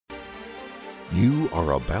You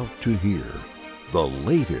are about to hear the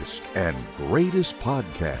latest and greatest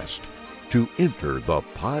podcast to enter the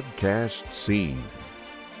podcast scene.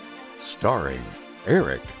 Starring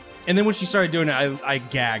Eric. And then when she started doing it, I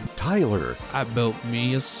gagged. Tyler. I built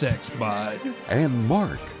me a sex bot. And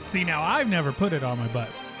Mark. See, now I've never put it on my butt.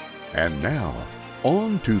 And now,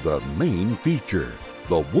 on to the main feature,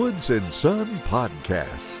 the Woods and Son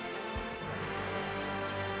Podcast.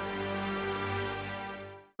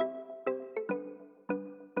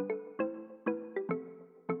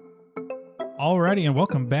 Alrighty, and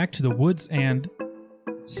welcome back to the Woods and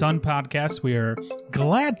Son Podcast. We are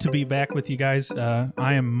glad to be back with you guys. I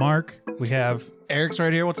am Mark. We have Eric's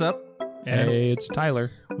right here. What's up? and Hey, it's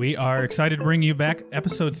Tyler. we are excited to bring you back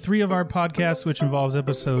episode 3 of our podcast, which involves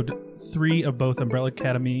episode 3 of both Umbrella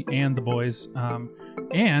Academy and The Boys.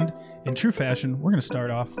 And in true fashion, we're going to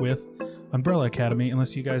start off with Umbrella Academy,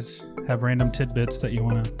 unless you guys have random tidbits that you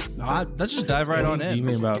want to... Let's just dive right on Do you in.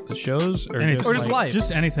 mean about the shows or Anything. Or just life.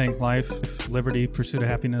 Just anything. Life, liberty, pursuit of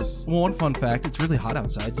happiness. Well, one fun fact, it's really hot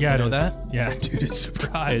outside. Yeah, you know it is. that? Yeah, dude, it's super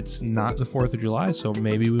hot. It's not the 4th of July, so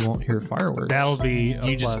maybe we won't hear fireworks. That'll be a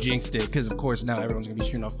You just plus. jinxed it, because of course now everyone's going to be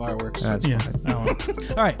shooting off fireworks. That's Yeah. fine. Oh, well.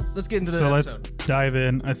 All right, let's get into the So episode. let's dive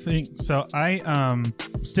in. I think so. I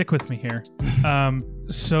stick with me here.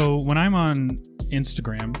 So when I'm on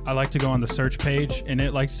Instagram, I like to go on the search page, and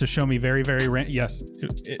it likes to show me very, very yes,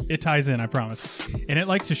 it ties in. I promise. And it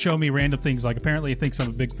likes to show me random things. Like apparently, it thinks I'm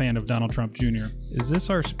a big fan of Donald Trump Jr. Is this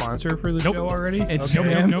our sponsor for the Nope. show already?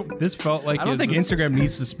 Instagram? Nope. This felt like I don't think Instagram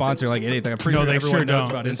needs to sponsor like anything. I'm pretty No, sure they everyone sure knows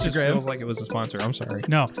don't. about This just Instagram. feels like it was a sponsor. I'm sorry.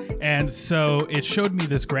 No, and so it showed me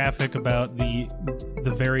this graphic about the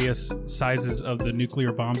various sizes of the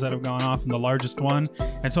nuclear bombs that have gone off, and the largest one.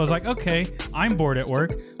 And so I was like, okay, I'm bored at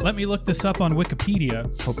work. Let me look this up on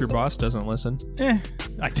Wikipedia. Hope your boss doesn't listen.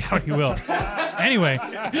 I doubt he will. Anyway,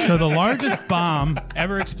 so the largest bomb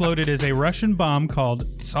ever exploded is a Russian bomb called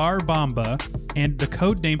Tsar Bomba, and the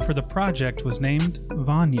code name for the project was named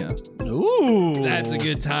Vanya. Ooh. That's a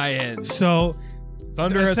good tie-in. So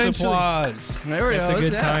Thunderous Essentially- applause. There we That's go. a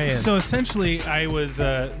good Yeah. tie-in. So essentially, I was,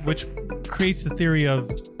 which creates the theory of,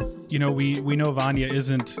 we know Vanya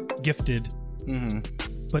isn't gifted,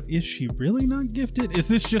 but is she really not gifted? Is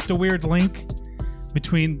this just a weird link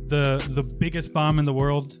between the biggest bomb in the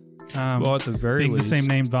world? Well, at the very being least, the same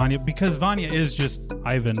name, Vanya, because Vanya is just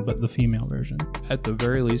Ivan, but the female version. at the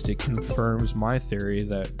very least, it confirms my theory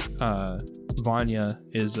that Vanya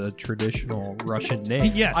is a traditional Russian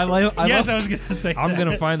name. Yes, I yes, love- I was gonna say. I'm that.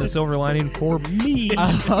 gonna find the silver lining for me.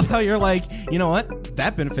 I love how you're like, you know what?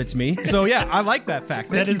 That benefits me. So yeah, I like that fact.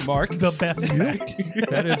 Thank That you, is Mark. the best fact.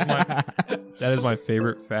 That is my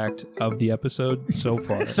favorite fact of the episode so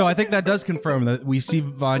far. So I think that does confirm that we see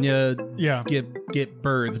Vanya Yeah. get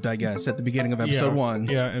birthed, I guess, at the beginning of episode 1.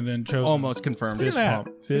 Yeah, and then chosen. Almost confirmed. Look at that. Pump,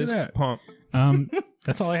 Look at fist that. pump.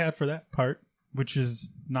 That's all I had for that part, which is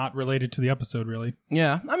not related to the episode, really.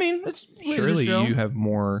 Yeah, I mean, it's Surely you have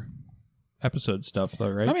more episode stuff though,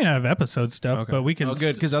 right? I mean, I have episode stuff, Okay. but we can. Oh,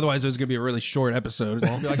 good, because otherwise it was going to be a really short episode.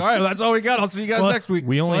 I'll be like, all right, well, that's all we got. I'll see you guys Well, next week.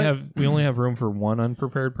 we only have room for one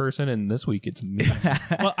unprepared person, and this week it's me.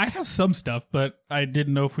 Well, I have some stuff, but I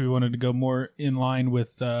didn't know if we wanted to go more in line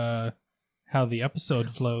with how the episode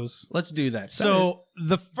flows. Let's do that. So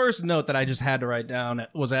the first note that I just had to write down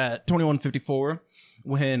was at 21:54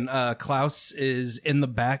 when Klaus is in the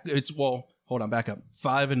back. Hold on, back up.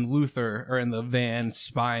 Five and Luther are in the van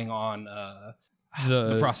spying on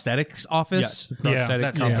the prosthetics office. Yes, the prosthetic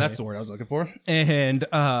That's company. that's the word I was looking for. And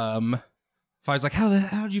Five's like,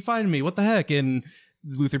 how'd you find me? What the heck? And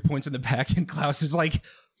Luther points in the back, and Klaus is like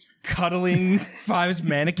cuddling Five's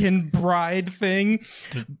mannequin bride thing.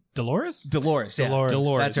 Dolores? Dolores. Yeah.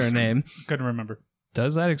 Dolores. That's her name. Couldn't remember.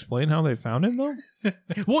 Does that explain how they found him though?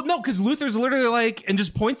 Well, no, because Luther's literally like, and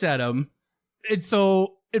just points at him. And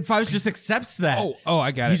so, and Five just accepts that. Oh,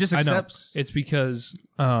 I got it. He just I know. accepts. It's because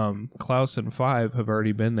Klaus and Five have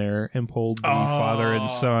already been there and pulled the father and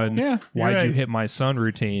son. Yeah, you're Why'd you right. hit my son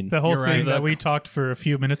routine? The whole You're thing right. that we talked for a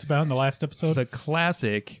few minutes about in the last episode. The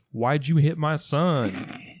classic. Why'd you hit my son?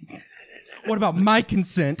 What about my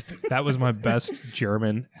consent? That was my best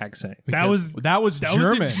German accent. That was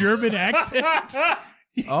German. a German accent.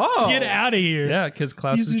 Oh. Get out of here. yeah, because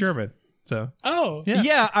Klaus is German. So Oh.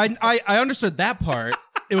 Yeah, I understood that part.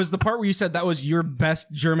 It was the part where you said that was your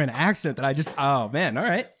best German accent that I just, oh man, all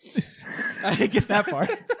right. I didn't get that part.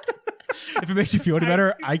 If it makes you feel any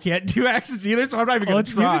better, I can't do accents either, so I'm not even going Let's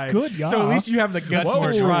to give try. it good, yeah. So at least you have the guts That's to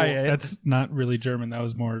more- try it. That's not really German. That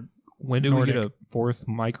was more when did Nordic. we get a fourth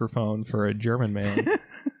microphone for a German man?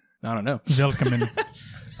 I don't know. Willkommen.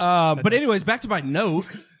 But anyways, back to my note.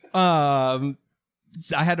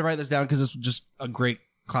 I had to write this down because it's just a great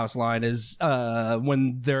Klaus line is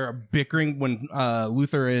when they're bickering, when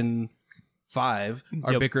Luther and Five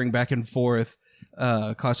are bickering back and forth.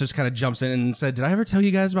 Klaus just kind of jumps in and said, "Did I ever tell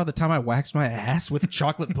you guys about the time I waxed my ass with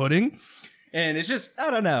chocolate pudding?" And it's just,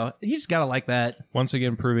 I don't know. You just gotta like that. Once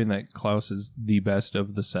again, proving that Klaus is the best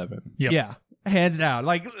of the 7. Yep. Yeah, hands down.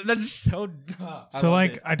 Like that's so. So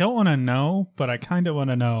like, I don't want to know, but I kind of want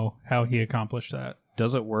to know how he accomplished that.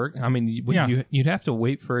 Does it work? I mean, Yeah. you'd have to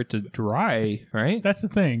wait for it to dry, right? That's the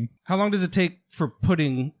thing. How long does it take for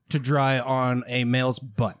pudding to dry on a male's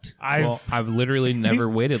butt? I've literally never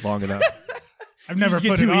waited long enough. I've never you just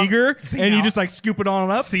put get it too on. eager See, and you now- just like scoop it on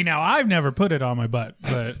up. See, now I've never put it on my butt,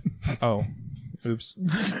 but Oh, oops.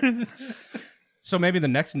 So maybe the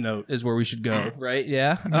next note is where we should go, right?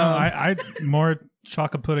 Yeah. no, I more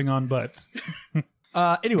chocolate pudding on butts.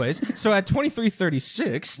 Anyways, so at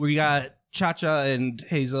 23:36, we got Cha-Cha and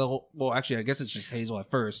Hazel. Well, actually, I guess it's just Hazel at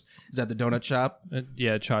first. Is at the donut shop.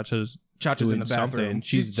 Yeah, Chacha's Cha-Cha's in the doing bathroom. something.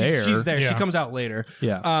 She's there. She's there. She Yeah. comes out later.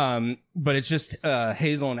 Yeah. But it's just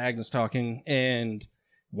Hazel and Agnes talking, and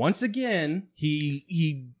once again, he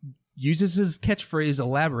uses his catchphrase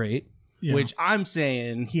 "elaborate," Yeah. which I'm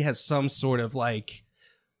saying he has some sort of like.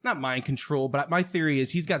 Not mind control, but my theory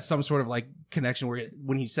is he's got some sort of like connection where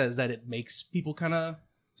when he says that it makes people kind of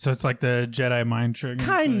So it's like the Jedi mind trick.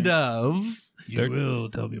 Kind of. You will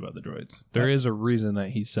tell me about the droids. There is a reason that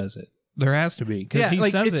he says it. There has to be. Because Yeah, he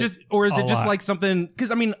like says it's it. just, or is a it just lot. like something? Because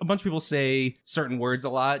I mean, a bunch of people say certain words a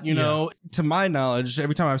lot. You know, to my knowledge,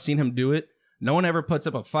 every time I've seen him do it, no one ever puts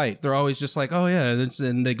up a fight. They're always just like, "Oh yeah,"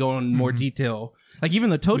 and they go in more detail. Like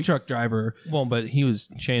even the tow truck driver. Well, but he was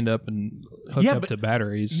chained up and hooked Yeah, up but- to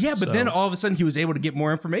batteries. Yeah, but so- then all of a sudden he was able to get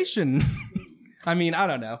more information. I mean, I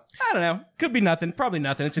don't know. Could be nothing. Probably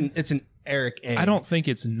nothing. It's an Eric A. I don't think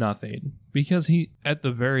it's nothing because he, at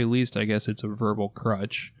the very least, I guess it's a verbal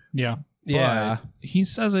crutch. Yeah. Yeah. But he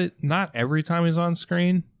says it not every time he's on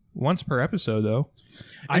screen. Once per episode, though.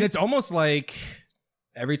 And it's almost like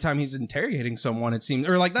every time he's interrogating someone, it seems,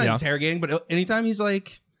 or like not Yeah. interrogating, but anytime he's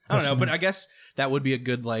like, I don't know, but I guess that would be a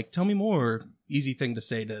good, like, tell me more, easy thing to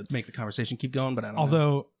say to make the conversation keep going, but I don't know.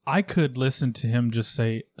 Although I could listen to him just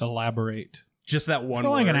say elaborate Just that one for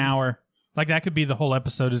like word. an hour. Like that could be the whole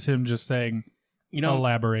episode is him just saying You know,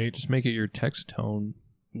 elaborate. Just make it your text tone,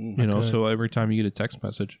 Mm, you know, could. so every time you get a text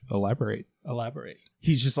message, elaborate. Elaborate.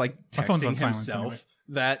 he's just like My phone's on texting silent himself anyway.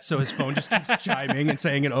 that, so his phone just keeps chiming and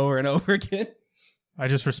saying it over and over again. I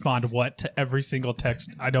just respond what to every single text.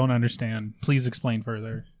 I don't understand. Please explain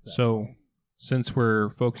further. So, since we're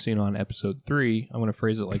focusing on episode 3, I'm going to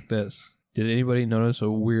phrase it like this. Did anybody notice a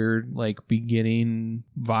weird, like, beginning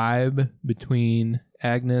vibe between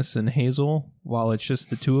Agnes and Hazel while it's just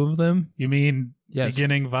the two of them? You mean Yes.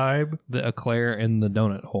 beginning vibe? The eclair and the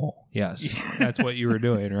donut hole. Yes. That's what you were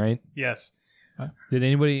doing, right? Yes. Did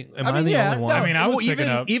anybody... Am I, the only one? no. I mean, I was even,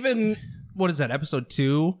 picking up. Even, what is that, episode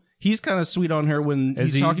 2? He's kind of sweet on her when Is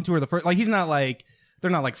he's he? talking to her the first, like, he's not like,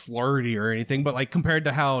 they're not like flirty or anything, but like compared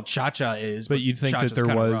to how Cha-Cha is. But you'd think Cha-Cha's that there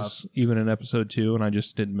kinda was even an episode 2 and I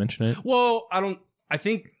just didn't mention it? Well, I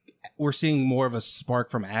think we're seeing more of a spark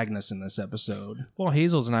from Agnes in this episode. Well,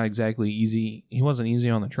 Hazel's not exactly easy. He wasn't easy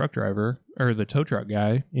on the truck driver or the tow truck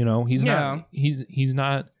guy. You know, he's not. He's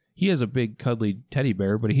not. He has a big cuddly teddy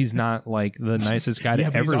bear, but he's not like the nicest guy to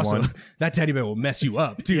but he's everyone. also- that teddy bear will mess you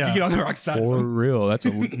up, dude. If you get on the wrong side. For of him. real, that's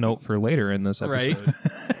a note for later in this Right.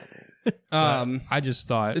 episode. I just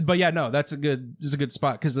thought, But yeah, no, that's a good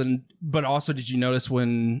spot. Because then, but also, did you notice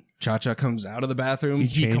when Cha-Cha comes out of the bathroom, He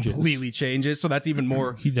he changes. completely changes. So that's even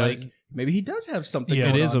more. He does. Like maybe he does have something. Yeah,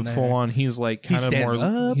 it going is a on there. full on. He's like He kind of stands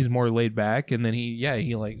more. up. He's more laid back, and then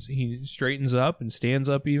he straightens up and stands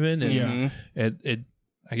up even, and Mhm. it.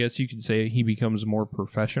 I guess you could say he becomes more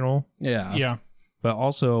professional, Yeah. Yeah. but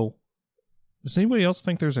also. Does anybody else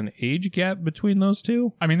think there's an age gap between those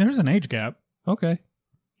two? I mean, there's an age gap. Okay.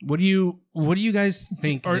 What do you guys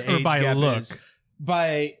think? Or- the or age by gap look. is?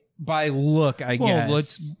 By look, I Well,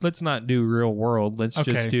 guess. let's not do real world. Let's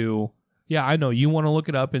Okay. just do. Yeah, I know you want to look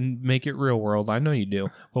it up and make it real world. I know you do.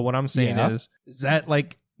 But what I'm saying Yeah. is, Is that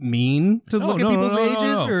like mean to No, look no, at people's no, no,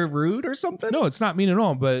 ages no. or rude or something? no, it's not mean at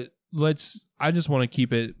all. But I just want to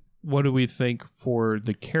keep it. What do we think for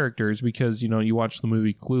the characters? Because, you know, you watch the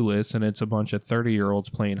movie Clueless and it's a bunch of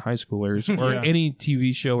 30-year-olds playing high schoolers, or Yeah. any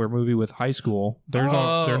TV show or movie with high school. They're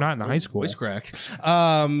not in high school. Voice crack.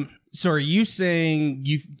 So are you saying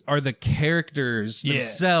are the characters Yeah.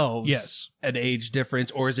 themselves Yes. an age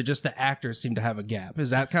difference, or is it just the actors seem to have a gap?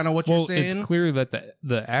 Is that kind of what you're Well, saying? it's clear that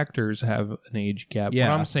the actors have an age gap. Yeah.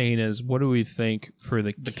 What I'm saying is, what do we think for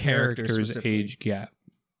the characters characters' specifically. age gap?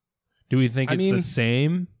 Do we think I it's mean, the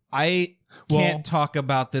same? I can't talk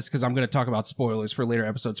about this because I'm going to talk about spoilers for later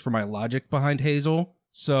episodes for my logic behind Hazel.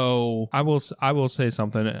 So I will say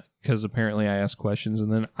something because apparently I ask questions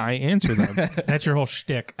and then I answer them. That's your whole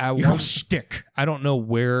shtick. shtick. I don't know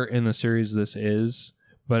where in the series this is,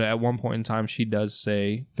 but at one point in time she does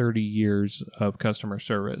say 30 years of customer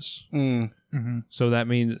service. Mm-hmm. So that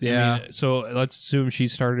means, Yeah. I mean, so let's assume she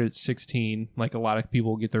started at 16, like a lot of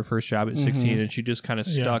people get their first job at 16, and she just kind of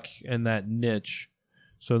stuck in that niche.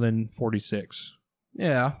 So then 46.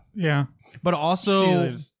 Yeah. Yeah. But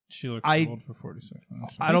also, She looks old for 46.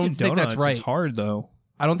 I don't think that's right. It's hard though.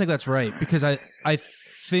 I don't think that's right because I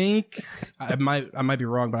think I might be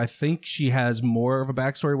wrong, but I think she has more of a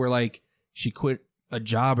backstory where like she quit a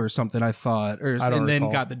job or something. I thought, or and then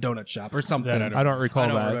got the donut shop or something. I don't recall I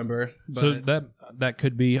don't that. remember. So that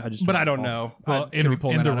could be. I don't know. Well, in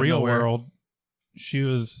the real world, she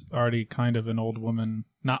was already kind of an old woman,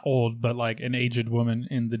 not old, but like an aged woman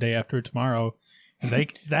in The Day After Tomorrow. And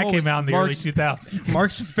that came out in the early 2000s.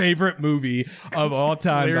 Mark's favorite movie of all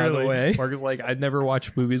time, by the way. Mark is like, I'd never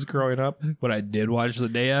watched movies growing up, but I did watch The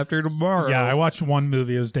Day After Tomorrow. Yeah, I watched one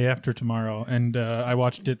movie. It was Day After Tomorrow, and I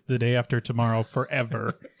watched it The Day After Tomorrow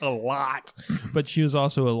forever. A lot. But she was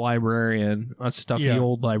also a librarian, a stuffy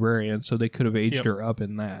old librarian, so they could have aged her up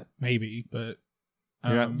in that. Maybe, but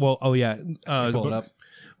pull it up.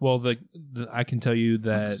 Well, I can tell you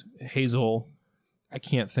that Hazel, I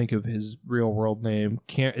can't think of his real world name.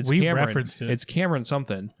 It's we Cameron. Referenced it. It's Cameron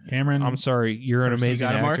something. Cameron. I'm sorry, you're an amazing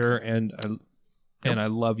got it, Mark? actor, and I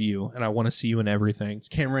love you, and I want to see you in everything. It's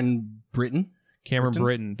Cameron Britton. Cameron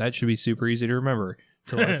Britton. That should be super easy to remember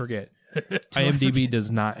till I forget. IMDb does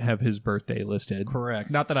not have his birthday listed. Correct.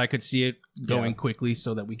 Not that I could see it going quickly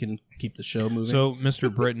so that we can keep the show moving. So,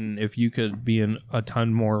 Mr. Britton, if you could be in a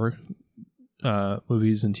ton more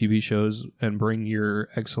movies and TV shows and bring your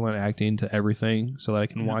excellent acting to everything so that I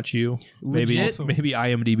can watch you, maybe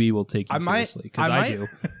IMDb will take you seriously, because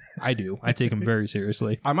I do. I take him very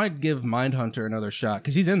seriously. I might give Mindhunter another shot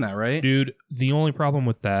because he's in that, right? Dude, the only problem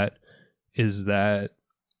with that is that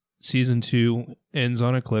season 2 ends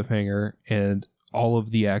on a cliffhanger and all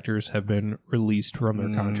of the actors have been released from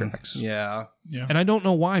their contracts. Yeah. And I don't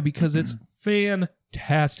know why, because it's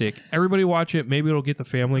fantastic. Everybody watch it. Maybe it'll get the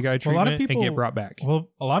Family Guy treatment and get brought back. Well,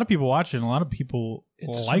 a lot of people watch it and a lot of people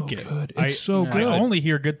like so it. Good. It's so good. I only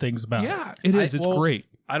hear good things about it. Yeah, it is. It's great.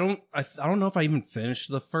 I don't know if I even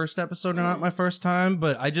finished the first episode or not my first time,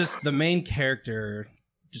 but the main character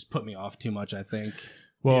just put me off too much, I think.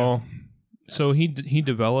 Well, so he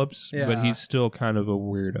develops, but he's still kind of a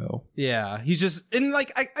weirdo. Yeah, he's just, and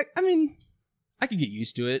like, I mean, I could get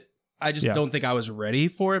used to it. I just don't think I was ready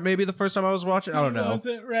for it maybe the first time I was watching. I don't know. I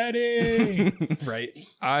wasn't ready. Right.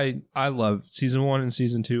 I love season 1 and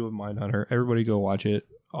season 2 of Mindhunter. Everybody go watch it.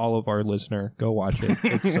 All of our listener, go watch it.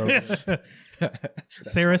 It's so good.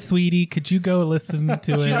 Sarah, sweetie, could you go listen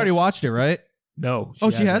to it? She's already watched it, right? No.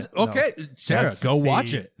 She has? Okay. No. Sarah, go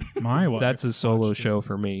watch it. My wife. That's a solo show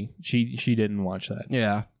for me. She didn't watch that.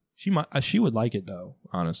 Yeah. She would like it though,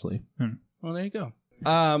 honestly. Well, there you go.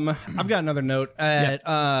 I've got another note at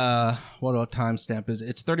what timestamp is it?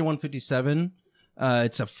 It's 31:57.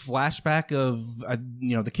 It's a flashback of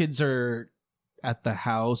the kids are at the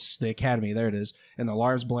house, the academy, there it is, and the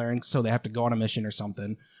alarm's blaring, so they have to go on a mission or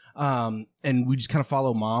something. And we just kind of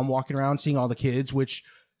follow mom walking around seeing all the kids, which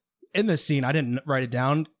in this scene I didn't write it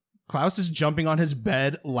down. Klaus is jumping on his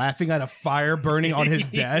bed laughing at a fire burning on his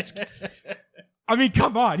desk. I mean,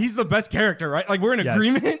 come on. He's the best character, right? Like, we're in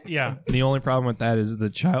agreement? Yeah. The only problem with that is the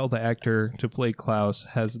child actor to play Klaus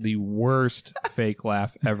has the worst fake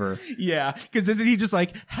laugh ever. Yeah, because isn't he just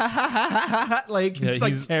like, ha, ha, ha, ha, ha, like, it's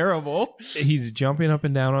like terrible. He's jumping up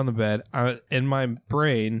and down on the bed. In my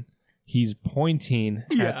brain, he's pointing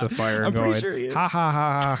at the fire and I'm going, pretty sure he is. ha, ha,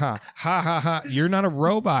 ha, ha, ha, ha, ha, ha. You're not a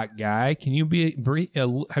robot, guy. Can you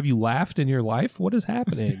have you laughed in your life? What is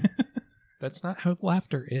happening? That's not how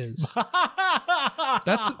laughter is.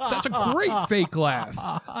 That's a great fake laugh.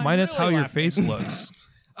 Minus how your face looks.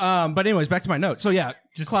 But anyways, back to my note. So yeah,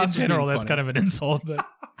 just Klaus in general, that's kind of an insult, but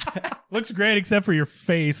looks great except for your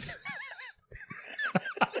face.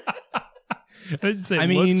 I didn't say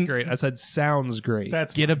looks great. I said sounds great.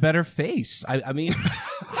 Get a better face. I mean,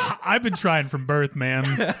 I've been trying from birth, man.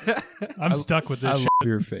 I'm stuck with this. I love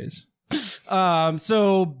your face.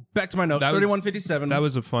 So back to my note. 31:57. That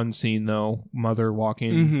was a fun scene, though. Mother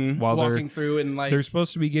walking while walking through, and like they're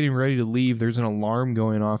supposed to be getting ready to leave. There's an alarm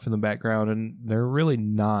going off in the background, and they're really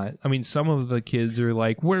not. I mean, some of the kids are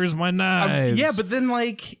like, "Where's my knives?" Yeah, but then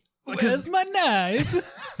like, where's my knife?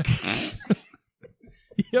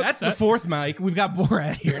 That's the fourth mic. We've got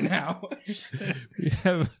Borat here now. We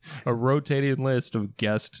have a rotating list of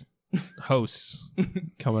guest hosts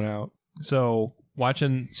coming out. So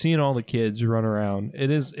seeing all the kids run around,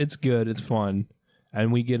 it's good, it's fun,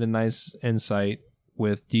 and we get a nice insight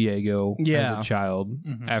with Diego as a child.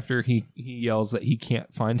 After he yells that he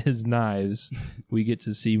can't find his knives, we get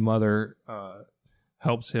to see Mother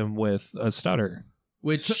helps him with a stutter.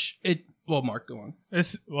 Well, Mark, go on.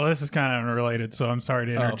 This is kind of unrelated, so I'm sorry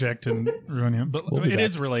to interject and ruin him. But it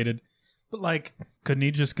is related. But like, couldn't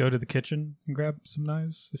he just go to the kitchen and grab some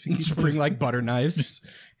knives? If he Just bring like butter knives.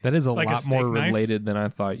 That is a Like a lot steak more knife? related than I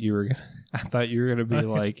thought you were. I thought you were gonna be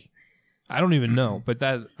like, I don't even know, but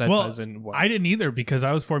that well, ties in. What? I didn't either because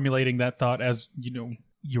I was formulating that thought as you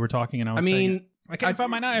were talking, and I was saying, I can't find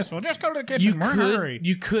my knives. Well, just go to the kitchen. We're in a hurry.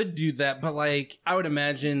 You could do that, but like I would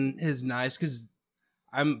imagine his knives, because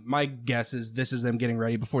my guess is this is them getting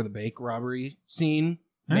ready before the bank robbery scene.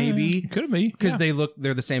 Maybe Could be because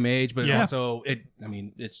they're the same age, but Yeah. also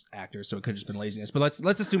it's actors, so it could have just been laziness. But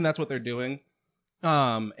let's assume that's what they're doing.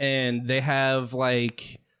 And they have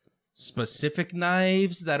like specific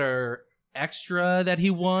knives that are extra that he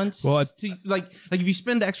wants. Well, to, like if you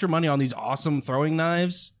spend extra money on these awesome throwing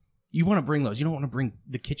knives, you want to bring those. You don't want to bring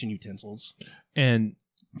the kitchen utensils. And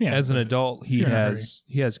as an adult, he you're in a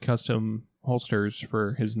has custom holsters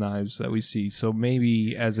for his knives that we see. So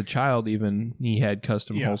maybe as a child, even he had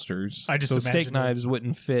custom holsters. I just so imagine steak knives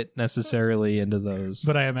wouldn't fit necessarily into those.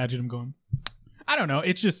 But I imagine him going, I don't know.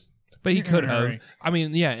 It's just. But he You're could in a have. hurry. I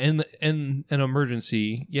mean, yeah, in an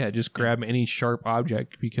emergency, just grab any sharp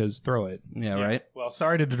object because throw it. Yeah, right. Well,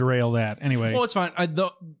 sorry to derail that. Anyway. Well, it's fine.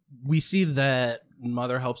 We see that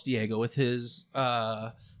Mother helps Diego with his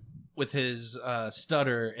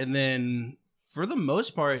stutter, and then for the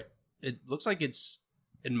most part, it looks like it's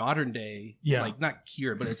in modern day. Yeah. Like not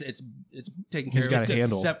cured, but it's taken He's care got of. a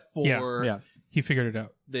handle. Except for Yeah, he figured it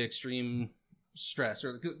out. the extreme stress,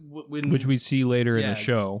 or when which we see later in Yeah. the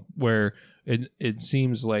show, where it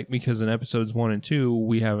seems like, because in episodes 1 and 2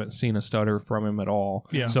 we haven't seen a stutter from him at all.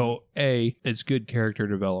 Yeah. So it's good character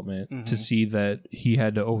development to see that he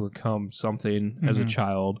had to overcome something as a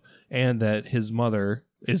child, and that his mother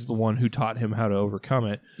is the one who taught him how to overcome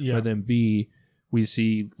it. Yeah. But then B, we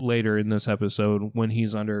see later in this episode when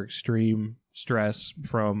he's under extreme stress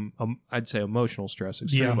from, I'd say emotional stress,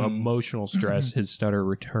 extreme emotional stress, his stutter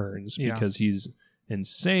returns because he's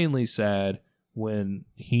insanely sad when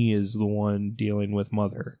he is the one dealing with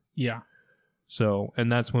Mother. Yeah. So,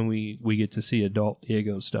 and that's when we get to see adult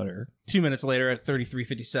Diego stutter. 2 minutes later at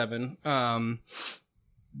 33:57,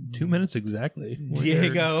 2 minutes exactly.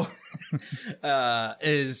 Diego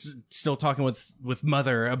is still talking with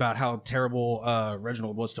Mother about how terrible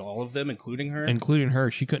Reginald was to all of them, including her. Including her.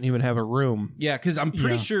 She couldn't even have a room. Yeah, because I'm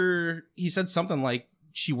pretty sure he said something like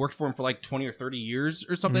she worked for him for like 20 or 30 years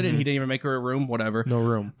or something, and he didn't even make her a room, whatever. No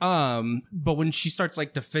room. But when she starts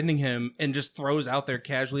like defending him and just throws out there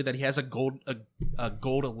casually that he has a gold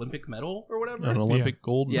Olympic medal or whatever. An Olympic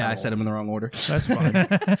gold Yeah, I medal. said him in the wrong order. That's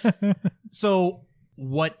fine. So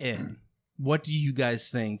what do you guys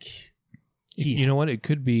think? You know what? It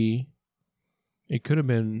could have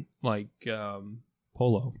been like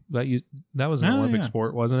polo. That was an Olympic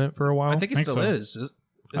sport, wasn't it, for a while? I think it still is.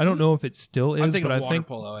 I don't know if it still is, I'm thinking but of I water think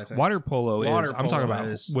polo. I think water polo Water is. I'm talking polo about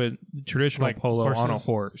is. with traditional Like polo on a horses?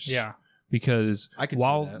 horse. Yeah. Because I could see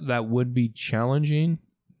while that. would be challenging,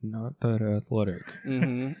 not that athletic.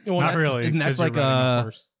 Mm-hmm. Well, Not really. And that's 'cause you're like riding a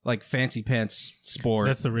horse. like fancy pants sport.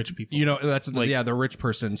 That's the rich people. you know, that's Like- the rich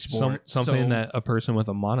person sport. Something So, that a person with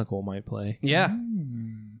a monocle might play. yeah,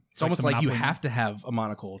 Mm. it's almost like you Monopoly. have to have a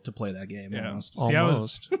monacle to play that game. Yeah. Almost. See, I was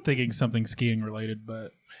Almost. thinking something skiing related,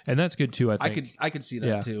 but And that's good too, I think. I could see that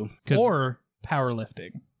Yeah. too. 'Cause- or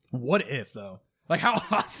powerlifting. What if though? Like how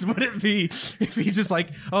awesome would it be if he just like,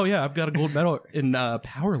 oh yeah, I've got a gold medal in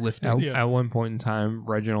powerlifting. At one point in time,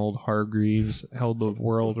 Reginald Hargreaves held the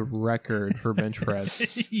world record for bench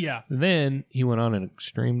press. Yeah. Then he went on an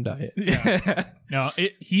extreme diet. No,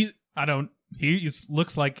 he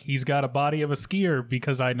looks like he's got a body of a skier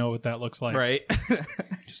because I know what that looks like. Right.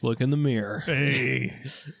 Just look in the mirror. Hey.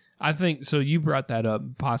 I think so. You brought that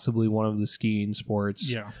up, possibly one of the skiing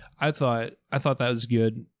sports. Yeah. I thought that was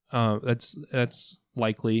good. That's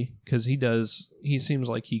likely because he seems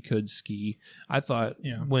like he could ski. I thought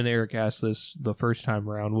when Eric asked this the first time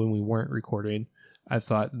around when we weren't recording, I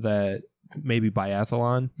thought that maybe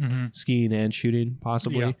biathlon, skiing and shooting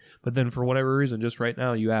possibly. Yeah. But then for whatever reason, just right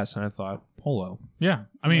now you asked and I thought polo. Yeah.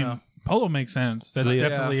 I mean, Yeah. polo makes sense. That's Yeah.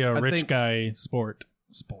 definitely a I rich think- guy sport,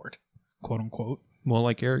 quote unquote. Well,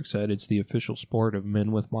 like Eric said, it's the official sport of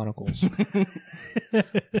men with monocles.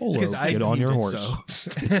 Polo, Because I get on deemed your it horse.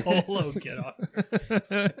 so. Polo, get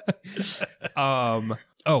on.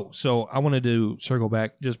 Oh, so I wanted to circle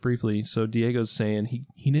back just briefly. So Diego's saying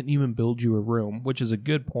he didn't even build you a room, which is a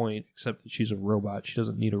good point, except that she's a robot. She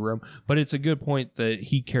doesn't need a room. But it's a good point that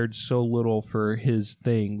he cared so little for his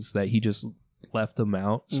things that he just left them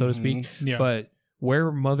out, so to speak. Yeah. But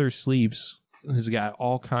where Mother sleeps has got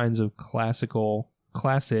all kinds of classic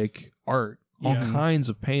art, all kinds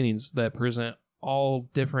of paintings that present all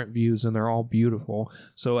different views, and they're all beautiful.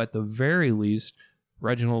 So at the very least,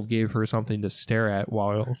 Reginald gave her something to stare at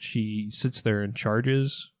while she sits there and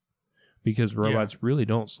charges, because robots really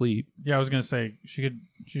don't sleep. Yeah, I was gonna say she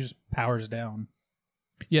just powers down.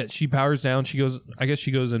 Yeah, she powers down. I guess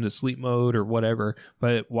she goes into sleep mode or whatever.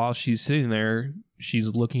 But while she's sitting there, she's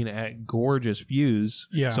looking at gorgeous views.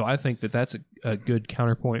 Yeah. So I think that's a good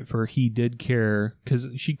counterpoint for he did care, because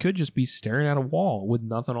she could just be staring at a wall with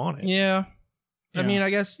nothing on it. Yeah. I Yeah. mean, I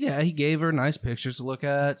guess, he gave her nice pictures to look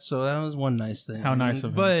at, so that was one nice thing. How nice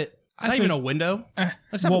of him. But I not even think- a window.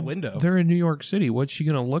 Let's have a window. They're in New York City. What's she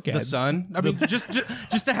gonna look at? The sun. I mean, just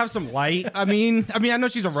to have some light. I mean, I know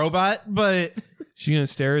she's a robot, but She's gonna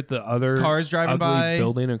stare at the other Cars driving ugly by.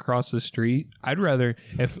 building across the street. I'd rather,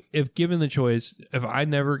 if given the choice, if I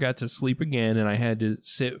never got to sleep again and I had to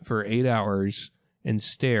sit for 8 hours and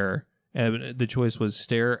stare, and the choice was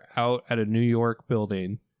stare out at a New York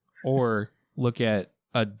building or look at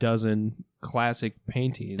a dozen classic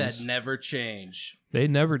paintings that never change. they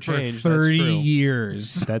never For change. 30 That's true.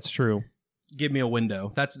 years. That's true. Give me a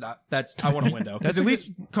window. I want a window. Because at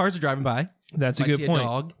least cars are driving by. That's a Might good see point. A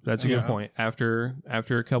dog. That's a good point. After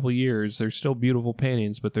a couple years, there's still beautiful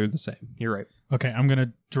paintings, but they're the same. You're right. Okay, I'm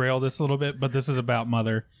gonna derail this a little bit, but this is about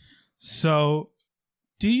Mother. So,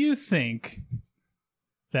 do you think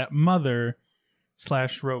that Mother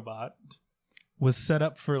 / robot was set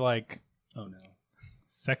up for like Oh no.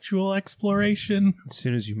 sexual exploration? As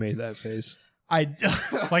soon as you made that face,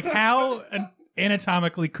 Like how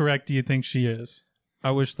anatomically correct do you think she is?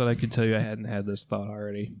 I wish that I could tell you I hadn't had this thought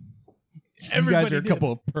already. You guys are a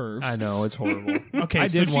couple of pervs. I know, it's horrible. Okay, I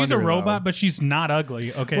so did she's wonder, a robot, though. but she's not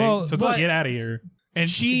ugly. Okay, Well, so go but- get out of here. And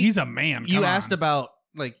he's a man. You Come asked on. about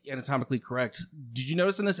like anatomically correct. Did you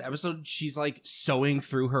notice in this episode she's like sewing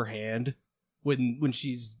through her hand when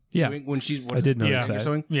she's Yeah. when she's I did notice Yeah. that.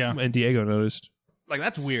 sewing? Yeah. And Diego noticed. Like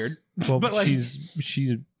that's weird. Well, But, like- she's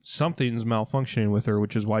something's malfunctioning with her,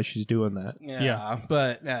 which is why she's doing that. Yeah.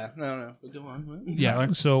 But no. Go on.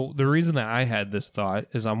 Yeah. So the reason that I had this thought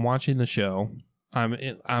is I'm watching the show.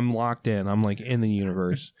 I'm locked in. I'm like in the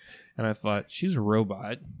universe, and I thought she's a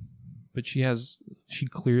robot, but she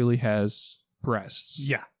clearly has breasts.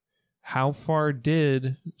 Yeah. How far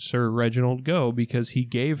did Sir Reginald go? Because he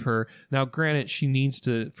gave her. Now, granted, she needs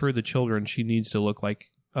to, for the children, she needs to look like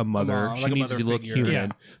a mother. mom, She like a needs mother to look figure. human. Yeah.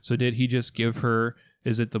 So did he just give her,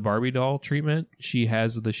 is it the Barbie doll treatment? She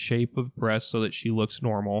has the shape of breast so that she looks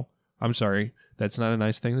normal. I'm sorry. That's not a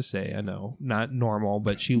nice thing to say. I know. Not normal,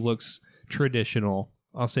 but she looks traditional.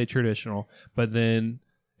 I'll say traditional. But then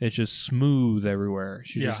it's just smooth everywhere.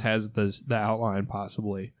 She just has the outline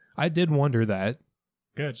possibly. I did wonder that.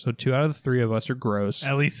 Good. So 2 out of the 3 of us are gross.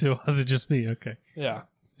 At least it wasn't just me. Okay. Yeah.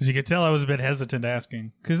 As you could tell, I was a bit hesitant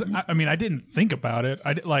asking because I mean I didn't think about it.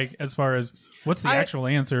 I like as far as what's the actual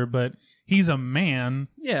answer, but he's a man,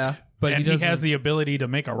 Yeah. But and he he doesn't, has the ability to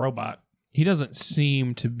make a robot. he doesn't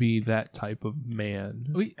seem to be that type of man.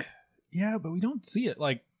 But we don't see it.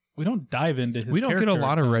 Like we don't dive into his. We don't get a character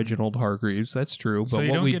lot a of ton. Reginald Hargreaves. That's true. So But you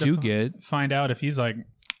what don't we get to do get, find out if he's like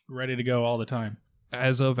ready to go all the time.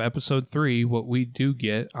 as of episode 3, what we do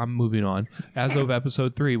get, I'm moving on. As of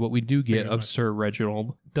episode 3, what we do get of Sir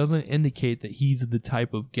Reginald doesn't indicate that he's the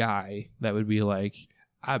type of guy that would be like,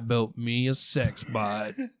 I built me a sex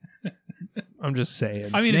bot. I'm just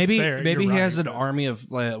saying. I mean, maybe it's fair. maybe You're he right, has an but- army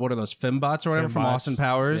of like, what are those fembots or whatever from Fembots. Austin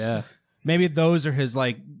Powers? Yeah. Maybe those are his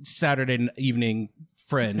like Saturday evening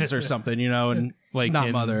friends or something, and Like not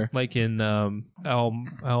in, Mother. Like in no, not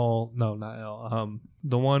L.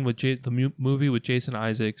 The one with the movie with Jason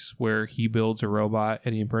Isaacs where he builds a robot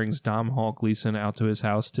and he brings Domhnall Gleeson out to his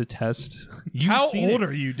house to test. How old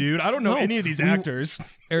are you, dude? I don't know No, any of these we- actors.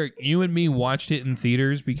 Eric, you and me watched it in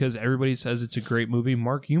theaters because everybody says it's a great movie.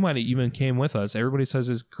 Mark, you might have even came with us. Everybody says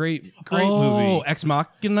it's great movie. Ex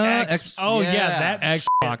Machina. that Ex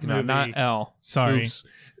Machina, movie. not L. Sorry. Oops.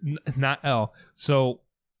 Not L. So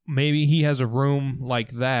maybe he has a room like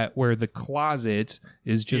that where the closet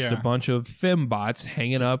is just Yeah. a bunch of fembots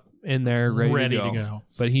hanging up in there ready, to go.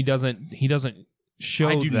 But he doesn't show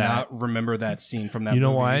I do that. not remember that scene from that You know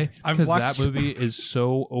movie. why? I've Because watched that movie is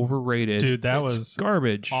so overrated. Dude, that It's was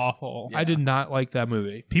garbage. awful. I did not like that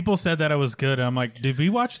movie. People said that it was good. And I'm like, did we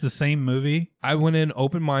watch the same movie? I went in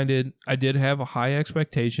open-minded. I did have high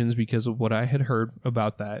expectations because of what I had heard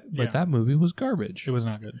about that, but Yeah. that movie was garbage. It was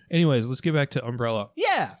not good. Anyways, let's get back to Umbrella.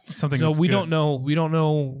 Yeah. Something. So that's we good. don't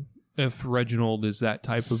know if Reginald is that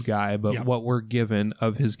type of guy, but Yeah. what we're given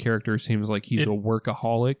of his character seems like he's a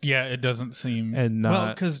workaholic. Yeah, it doesn't seem And well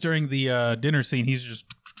not- because during the dinner scene, he's just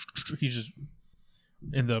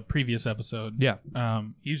in the previous episode. Yeah.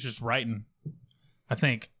 He's just writing. I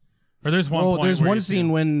think, or there's one. Well, point there's where one you see scene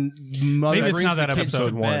him- when mother Maybe it's brings not the that kids to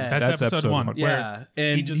episode one. bed. That's episode one. Yeah,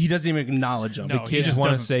 and he just- he doesn't even acknowledge them. No, The he kids just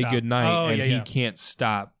want to doesn't say stop. goodnight, Oh, and yeah, he yeah. can't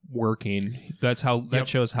stop working. That Yep.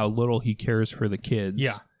 shows how little he cares for the kids.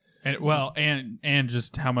 Yeah, and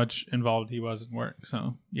just how much involved he was in work.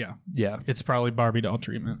 So yeah, it's probably Barbie doll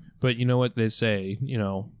treatment. But you know what they say?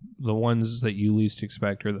 The ones that you least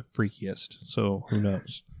expect are the freakiest. So who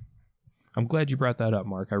knows? I'm glad you brought that up,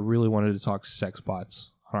 Mark. I really wanted to talk sex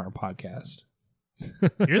bots on our podcast.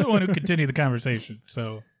 You're the one who continued the conversation,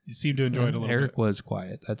 so you seem to enjoy it a little Eric bit. was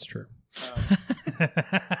quiet. That's true.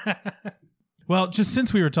 Well, just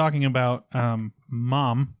since we were talking about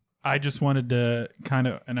Mom, I just wanted to kind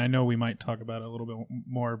of, and I know we might talk about it a little bit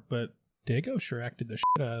more, but Dago sure acted the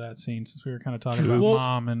shit out of that scene since we were kind of talking about Well,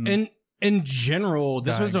 Mom and in general,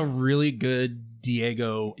 this was a Dying. really good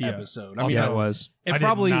Diego Yeah. episode. I Also, mean, Yeah, it was. it I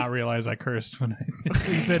probably did not realize I cursed when I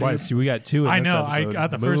said Twice. We got two in I this know, I episode.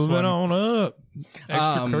 got the first Moving one. on up.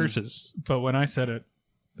 Extra Um, curses. but when I said it,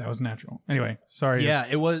 that was natural. Anyway, sorry. yeah,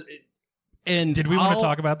 it was. And Did we want I'll- to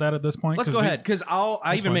talk about that at this point? Let's 'Cause go we- ahead because I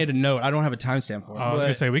That's even fine. made a note. I don't have a timestamp for it. I was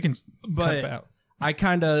gonna say we can but cut out. I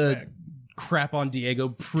kind of crap on Diego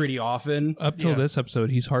pretty often. Up till yeah. this episode,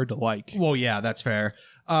 he's hard to like. Well, yeah, that's fair.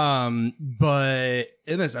 But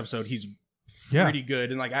in this episode, he's Yeah, pretty good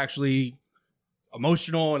and like actually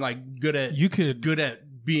emotional and like good at you could.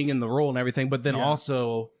 being in the role and everything. But then Yeah.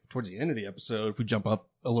 also towards the end of the episode, if we jump up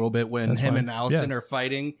a little bit, when That's him fine. and Allison Yeah. are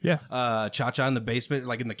fighting, Yeah. Cha-Cha in the basement,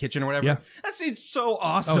 like in the kitchen or whatever. Yeah. That scene's so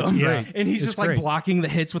awesome. Oh, it's Yeah. great. And he's It's just like great. blocking the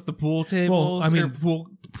hits with the pool tables, I mean- or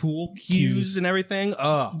pool cues Cues. and everything.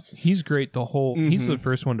 He's great the whole. He's the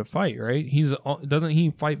first one to fight, right? Doesn't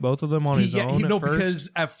he fight both of them on his own? no, at first?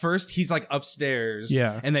 because at first he's like upstairs,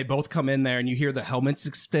 Yeah. and they both come in there, and you hear the helmets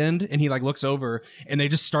expend, and he like looks over, and they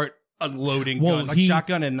just start unloading Well, gun, like he-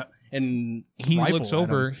 shotgun and he rifle looks at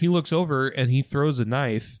over. him. He looks over and he throws a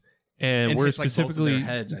knife, and And we're hits, like, both of specifically their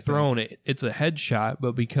heads, I think. thrown it. It's a headshot,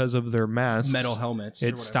 but because of their masks, metal helmets. or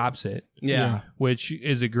it whatever. stops it. Yeah. which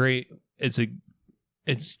is a great.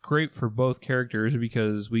 It's great for both characters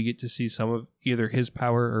because we get to see some of either his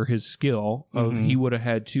power or his skill. Of Mhm. he would have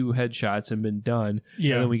had 2 headshots and been done.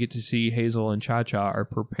 Yeah. And then we get to see Hazel and Cha Cha are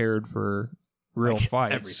prepared for real Like,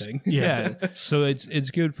 fights. everything. Yeah. So it's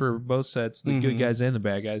good for both sets, the good Mhm. guys and the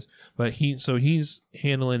bad guys. But he's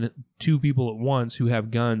handling 2 people at once who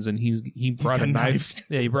have guns, and he brought a got knife. knives.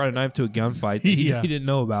 Yeah, he brought a knife to a gunfight that he Yeah. didn't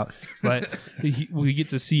know about. But we get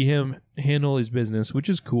to see him handle his business, which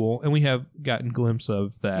is cool, and we have gotten a glimpse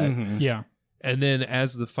of that. Mhm. Yeah. And then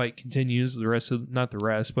as the fight continues, not the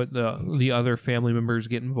rest, but the other family members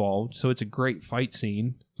get involved. So it's a great fight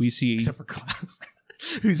scene. We see Except for Klaus,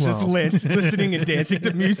 who's just Well. listening and dancing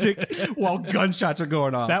to music while gunshots are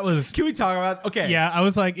going off. That was. Can we talk about? Okay, Yeah, I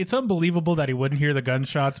was like, it's unbelievable that he wouldn't hear the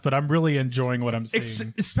gunshots, but I'm really enjoying what I'm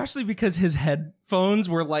seeing. Especially because his headphones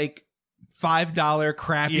were like $5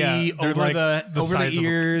 crappy Yeah, they're over like the the over size the of a-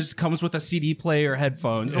 ears, comes with a CD player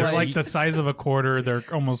headphones. They're like the size of a quarter. They're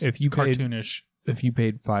almost If you paid- cartoonish. if you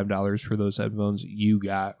paid $5 for those headphones, you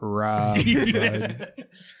got robbed. bud.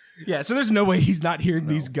 Yeah, so there's no way he's not hearing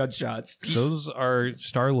these gunshots. Those are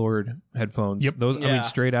Star-Lord headphones. Yep. Those I Yeah. mean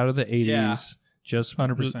straight out of the 80s. Yeah. Just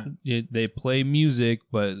 100%. They play music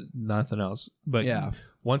but nothing else. But Yeah.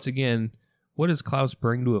 once again, what does Klaus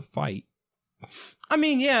bring to a fight? I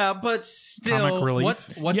mean, yeah, but still, Comic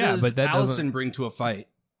relief. what Yeah, does but that Allison doesn't- bring to a fight?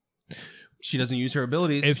 She doesn't use her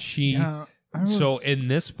abilities. If she Yeah. So in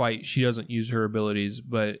this fight, she doesn't use her abilities,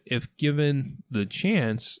 but if given the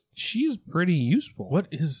chance, she's pretty useful. What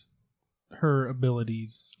is her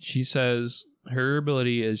abilities? She says her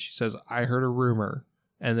ability is she says, I heard a rumor.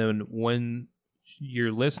 And then when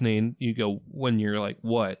you're listening, you go, when you're like,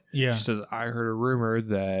 what? Yeah. She says, I heard a rumor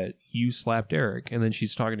that you slapped Eric. And then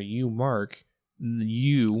she's talking to you, Mark. And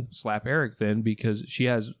you slap Eric then because she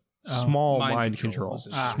has small mind mind control control.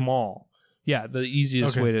 is Small. Yeah, the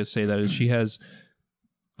easiest Okay. way to say that is she has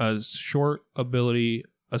a short ability,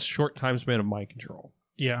 a short time span of mind control.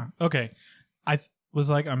 Yeah. Okay. I was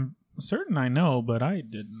like, I'm certain I know, but I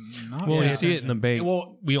did not. Well, pay you see it in the attention. bank.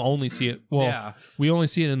 Well, We only see it. Well, yeah. we only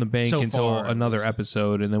see it in the bank So until far, at another least.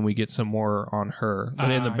 episode, and then we get some more on her.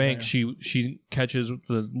 But in the Ah, bank, yeah. she catches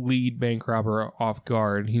the lead bank robber off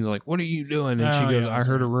guard. He's like, "What are you doing?" And she Oh, goes, yeah, "I that's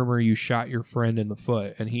heard a right. rumor you shot your friend in the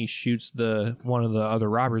foot," and he shoots one of the other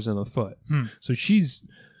robbers in the foot. So she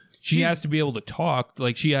She's- has to be able to talk.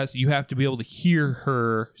 Like you have to be able to hear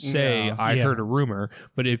her say, Yeah. "I Yeah. heard a rumor."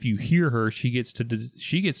 But if you hear her, she gets to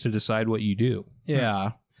decide what you do.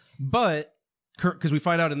 Yeah. But because we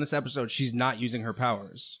find out in this episode she's not using her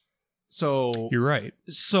powers. So You're right.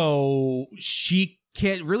 she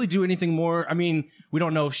can't really do anything more. I mean, we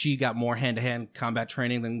don't know if she got more hand-to-hand combat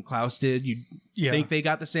training than Klaus did. You'd Yeah. think they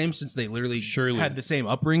got the same since they literally Surely. had the same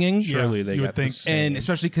upbringing. Surely they you got would think. the same. And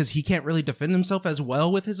especially because he can't really defend himself as well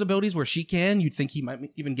with his abilities where she can. You'd think he might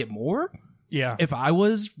even get more. Yeah. If I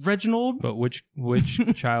was Reginald, But which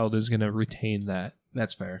child is going to retain that?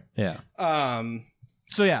 that's fair. Yeah.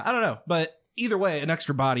 So yeah, I don't know. But either way, an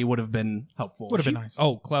extra body would have been helpful. Would have been She- nice.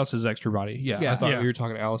 Oh, Klaus's extra body. Yeah, Yeah. I thought Yeah. we were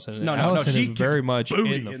talking to Allison. No, Allison she is very kicked much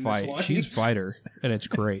booty in the in this fight. one. She's fighter, and it's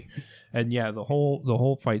great. And yeah, the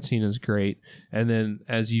whole fight scene is great. And then,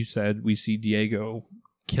 as you said, we see Diego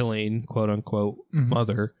killing quote unquote Mhm.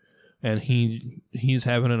 mother, and he's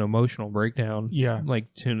having an emotional breakdown. Yeah.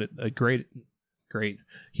 Like to a great.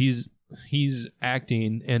 He's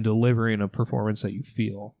acting and delivering a performance that you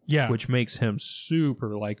feel, Yeah. which makes him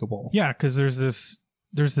super likable. Yeah, because there's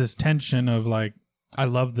this tension of like, I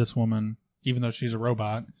love this woman, even though she's a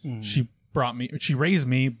robot. Mhm. She raised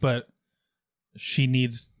me, but she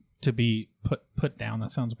needs to be put down.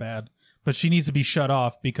 That sounds bad, but she needs to be shut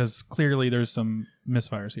off because clearly there's some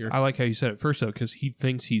misfires here. I like how you said it first though, because he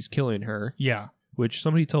thinks he's killing her. Yeah, Which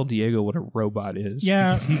somebody told Diego what a robot is.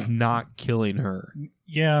 Yeah. Because he's not killing her.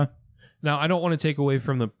 yeah, Now, I don't want to take away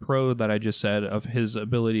from the pro that I just said of his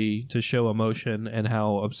ability to show emotion and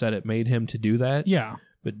how upset it made him to do that. yeah,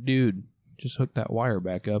 But dude, just hook that wire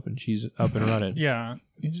back up and she's up and running. yeah.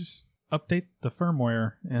 You just update the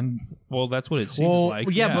firmware and Well, that's what it seems Well, like.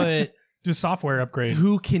 yeah, but do software upgrade.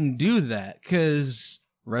 who can do that? Because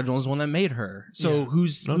Reginald's the one that made her. So Yeah.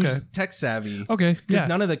 who's Okay. tech savvy? Okay. Because Yeah.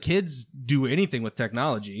 none of the kids do anything with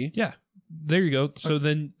technology. Yeah. There you go. So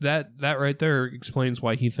then that right there explains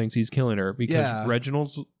why he thinks he's killing her, because Yeah.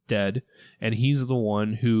 Reginald's dead and he's the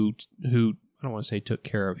one who I don't want to say took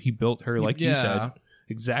care of. He built her like you Yeah. said.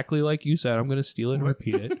 Exactly like you said. I'm going to steal it and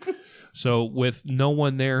repeat it. So with no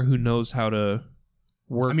one there who knows how to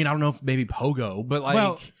work, I mean, I don't know if maybe Pogo, but like,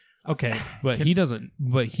 Well, okay, but he doesn't,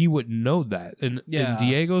 but he wouldn't know that. In Yeah.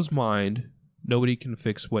 Diego's mind, nobody can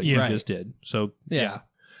fix what Yeah. you Right. just did. So yeah.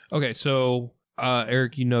 Okay, so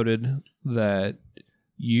Eric, you noted that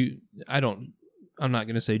I'm not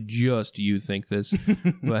going to say just you think this,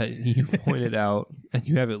 but you pointed out, and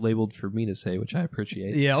you have it labeled for me to say, which I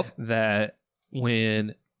appreciate, Yep. that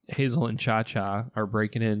when Hazel and Cha-Cha are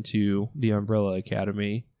breaking into the Umbrella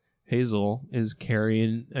Academy, Hazel is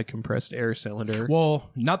carrying a compressed air cylinder.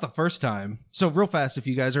 Well, not the first time. So real fast, if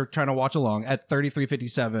you guys are trying to watch along at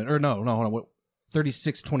 33:57, or no, hold on,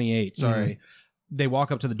 36:28. Sorry, they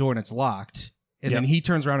walk up to the door and it's locked, and then Yep. he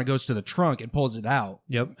turns around and goes to the trunk and pulls it out.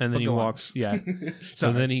 Yep, and then But he go on. walks, yeah. So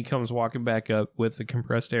Sorry. then he comes walking back up with a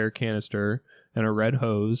compressed air canister and a red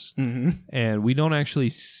hose, Mhm. and we don't actually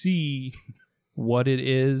see what it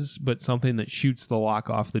is, but something that shoots the lock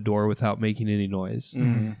off the door without making any noise.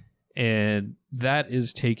 Mhm. And that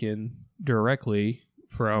is taken directly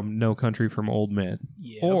from No Country from Old Men.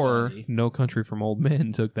 Yeah, Or buddy. No Country from Old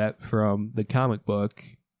Men took that from the comic book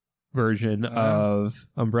version of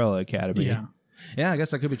Umbrella Academy. yeah, Yeah, I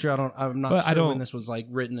guess that could be true. I'm not But I sure when don't- this was like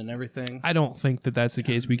written and everything. I don't think that that's the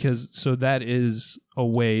case, because so that is a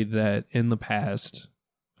way that in the past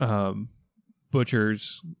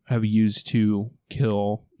butchers have used to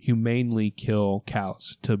humanely kill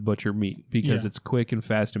cows to butcher meat, because Yeah. it's quick and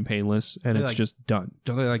fast and painless, and They it's like- just done.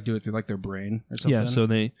 Don't they like do it through like their brain or something? Yeah, so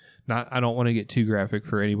I don't want to get too graphic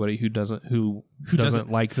for anybody who doesn't doesn't-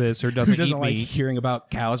 like this or who doesn't doesn't eat like meat. hearing about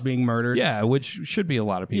cows being murdered? Yeah, which should be a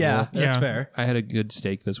lot of people. yeah, that's Yeah. fair. I had a good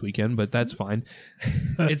steak this weekend, but that's fine.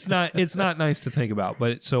 It's not nice to think about,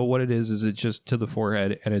 but so what it is it's just to the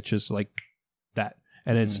forehead, and it's just like that,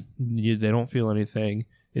 and it's they don't feel anything.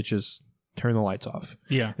 It's just turn the lights off,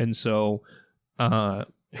 yeah. and so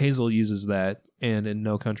Hazel uses that, and in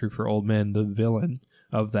No Country for Old Men, the villain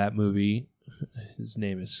of that movie, his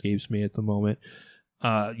name escapes me at the moment,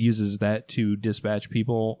 uses that to dispatch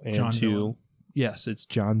people and John to Villain. yes, it's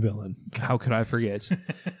John Villain. How could I forget?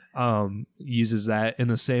 Uses that in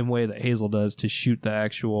the same way that Hazel does to shoot the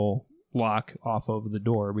actual lock off of the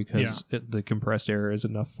door, because the compressed air is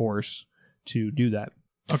enough force to do that.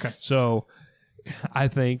 Okay. So I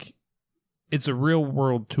think it's a real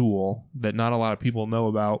world tool that not a lot of people know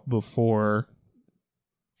about before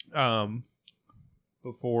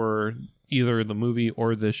either the movie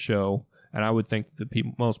or this show. And I would think that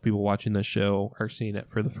most people watching this show are seeing it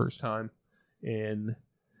for the first time in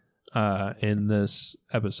this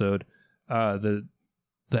episode. The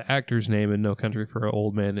actor's name in No Country for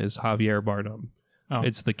Old Men is Javier Bardem. Oh.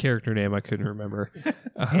 It's the character name I couldn't remember.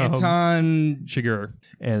 Anton Chigurh.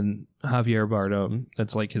 And Javier Bardem,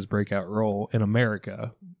 that's like his breakout role in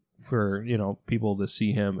America for, people to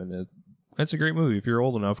see him. And that's a great movie. If you're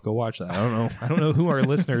old enough, go watch that. I don't know who our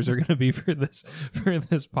listeners are going to be for this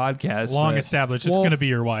podcast. Long but established. It's going to be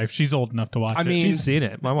your wife. She's old enough to watch it. she's seen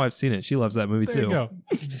it. My wife's seen it. She loves that movie there too. You go.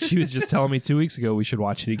 She was just telling me 2 weeks ago we should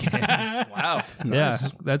watch it again. wow. Yeah,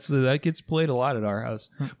 that gets played a lot at our house.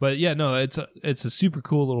 But yeah, no, it's a super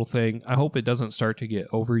cool little thing. I hope it doesn't start to get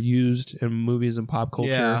overused in movies and pop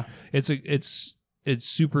culture. Yeah. It's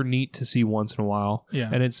super neat to see once in a while. Yeah.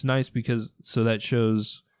 And it's nice because that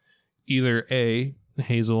shows either A,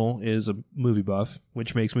 Hazel is a movie buff,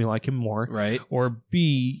 which makes me like him more. Right. Or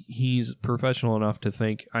B, he's professional enough to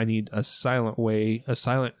think I need a silent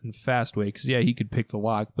and fast way. Because, he could pick the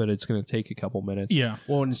lock, but it's going to take a couple minutes. Yeah.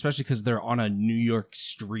 Well, and especially because they're on a New York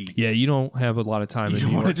street. Yeah, you don't have a lot of time in You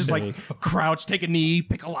New want to York just City. crouch, take a knee,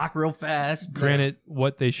 pick a lock real fast. Granted,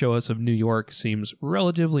 what they show us of New York seems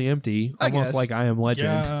relatively empty, I almost guess. like I Am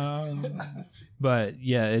Legend. Yeah. But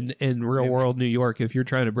yeah, in real world New York, if you're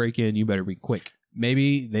trying to break in, you better be quick.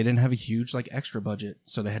 Maybe they didn't have a huge extra budget,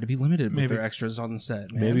 so they had to be limited with Maybe. their extras on the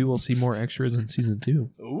set. Man. Maybe we'll see more extras in season 2.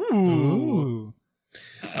 Ooh.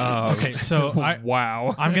 Okay, so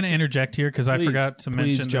wow. I'm going to interject here because I Please, forgot to please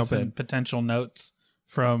mention jump this in in. potential notes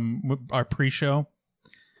from our pre-show.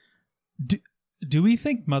 Do we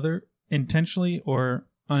think Mother intentionally or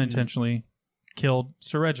unintentionally killed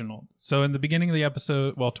Sir Reginald? So in the beginning of the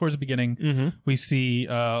episode, towards the beginning, Mm-hmm. we see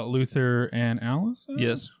Luther and Alice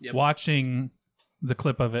Yes. Yep. watching the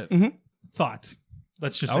clip of it. Mhm. Thoughts?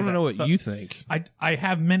 Let's just. I want to know what you think. I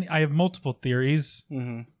have multiple theories.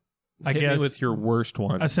 Mm-hmm. I Hit guess me with your worst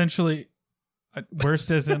one. essentially, worst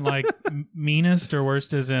as in meanest, or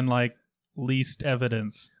worst as in least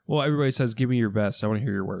evidence. Well, everybody says, give me your best. I want to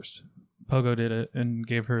hear your worst. Pogo did it and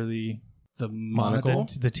gave her the Monocle.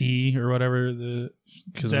 the T or whatever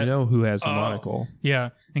Because we that- know who has the Oh. monocle.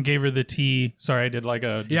 and gave her the T. Sorry, I did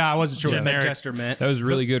a Yeah, I wasn't sure what that Generic. gesture meant. That was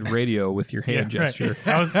really good radio with your hand Yeah, right. gesture.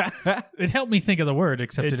 It helped me think of the word,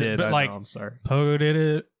 except It did. But I know, I'm sorry. Pogo did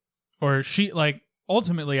it, or she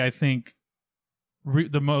ultimately, I think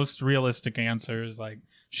the most realistic answer is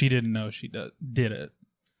she didn't know she did it.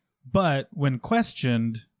 But when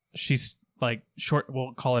questioned, she's short.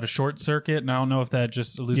 We'll call it a short circuit, and I don't know if that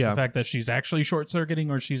just alludes to Yeah. the fact that she's actually short circuiting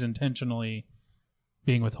or she's intentionally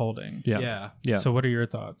being withholding. Yeah. So, what are your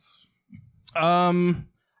thoughts?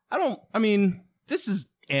 This is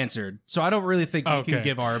answered, so I don't really think we Okay. can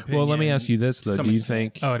give our opinion. Well, let me ask you this, though. some Do you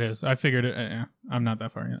extent. think Oh, it is. I figured it. Yeah, I'm not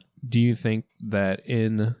that far yet. do you think that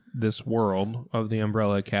in this world of the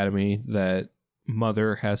Umbrella Academy that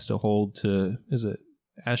Mother has to hold to, is it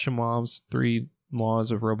Asimov's 3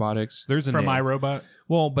 laws of robotics? There's a From name. iRobot.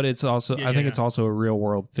 Well, but it's also Yeah, I think yeah. it's also a real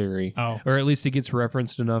world theory. Oh, Or at least it gets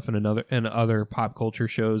referenced enough in other pop culture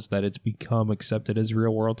shows that it's become accepted as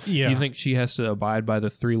real world. yeah. Do you think she has to abide by the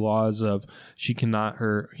 3 laws of she cannot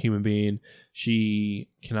hurt a human being, she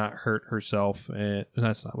cannot hurt herself, and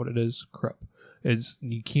that's not what it is. Crap. It's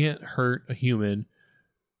you can't hurt a human,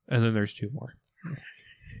 and then there's 2 more.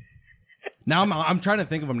 Now I'm trying to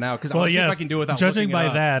think of them now because I want to see if I can do it without Judging looking by it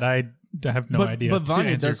up. that, I have no idea. But to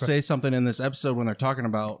Vanya answer your does say something in this episode when they're talking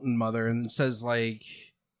about Mother, and it says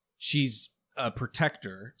she's a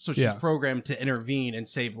protector, so she's Yeah. programmed to intervene and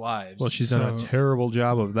save lives. Well, she's done a So- terrible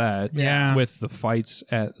job of that. Yeah. With the fights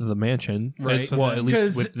at the mansion, Right. As- So well, then- at least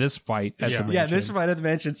 'Cause- with this fight at Yeah. the mansion. yeah, this fight at the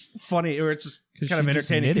mansion's funny, or it's just 'Cause kind of she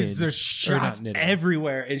just entertaining because knitted. there's Or not shots knitted.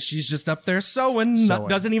 everywhere, and she's just up there sewing.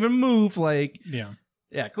 Doesn't even move. Yeah.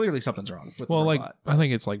 Yeah, clearly something's wrong with Well, the like robot. I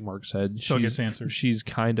think it's like Mark said. So it gets answered. She's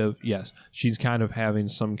kind of she's kind of having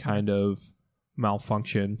some kind of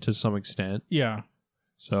malfunction to some extent. Yeah.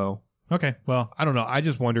 So Okay. Well, I don't know. I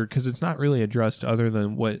just wondered because it's not really addressed other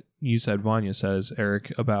than what you said. Vanya says,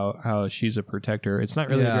 Eric, about how she's a protector. It's not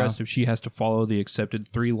really Yeah. addressed if she has to follow the accepted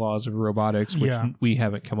 3 laws of robotics, which Yeah. we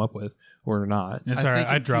haven't come up with or not. it's I all right. think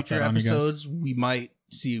I in dropped future that on you guys. episodes, we might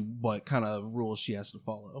see what kind of rules she has to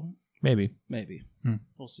follow. Maybe. Maybe Hmm.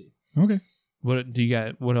 we'll see. Okay. What do you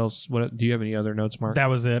got? What else? What do you have any other notes, Mark? That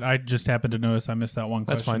was it. I just happened to notice I missed that one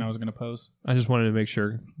That's question fine. I was going to pose. I just wanted to make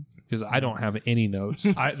sure because I don't have any notes.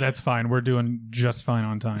 That's fine. We're doing just fine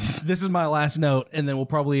on time. This is my last note, and then we'll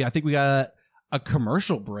probably, I think we got a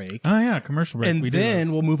commercial break. Oh yeah, commercial break. And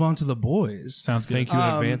then we'll move on to the boys. Sounds good. Thank you,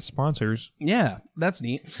 advanced sponsors. Yeah, that's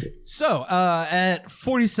neat. So, at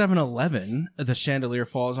 47:11, the chandelier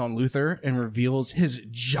falls on Luther and reveals his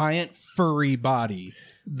giant furry body.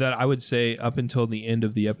 That I would say up until the end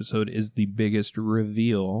of the episode is the biggest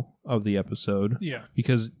reveal of the episode. Yeah.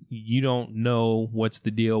 Because you don't know what's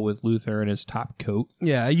the deal with Luther and his top coat.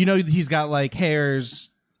 Yeah, you know he's got like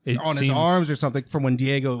hairs It on his seems- arms or something from when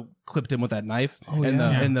Diego clipped him with that knife in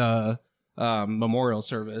the memorial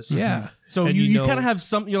service. Yeah. So And you you know- kind of have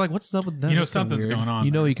some. You're like, what's up with that? You know That's kinda something's weird. going on.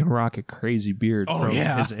 You know he can rock a crazy beard Oh, from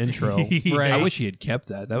yeah. his intro. Right. I wish he had kept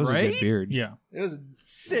that. That was a Right? good beard. Yeah. It was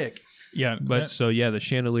sick. Yeah. But so yeah, the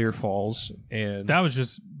chandelier falls and that was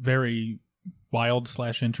just very wild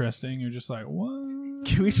 / interesting. You're just like, what?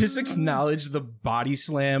 Can we just acknowledge the body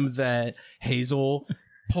slam that Hazel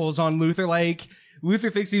pulls on Luther? Like, Luther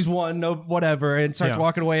thinks he's won, no, whatever, and starts Yeah.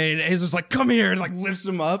 walking away, and Hazel's like, come here, and like lifts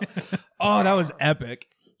him up. Oh, that was epic.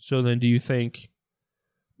 So then do you think,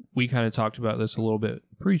 we kind of talked about this a little bit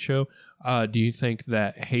pre-show, do you think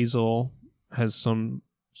that Hazel has some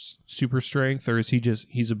super strength, or is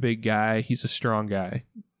he's a big guy, he's a strong guy?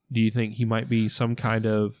 Do you think he might be some kind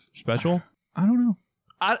of special? I don't know.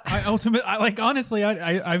 I Honestly,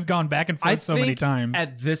 I've gone back and forth so many think times.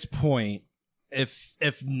 At this point,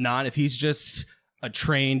 if he's just a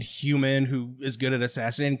trained human who is good at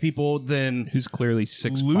assassinating people, then Who's clearly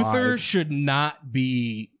 6'5". Luther should not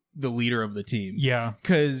be the leader of the team. yeah.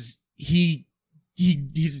 Because he's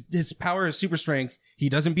his power is super strength. He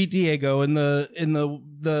doesn't beat Diego in the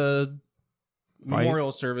Fight.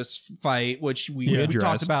 memorial service fight, which we addressed.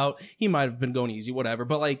 talked about. He might have been going easy, whatever.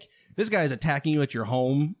 But like, this guy is attacking you at your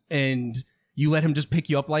home, and you let him just pick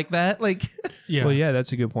you up like that. Like, Yeah. Well, yeah,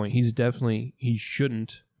 that's a good point. He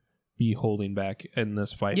shouldn't be holding back in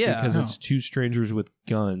this fight Yeah. because No. it's two strangers with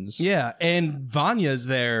guns. yeah. And Vanya's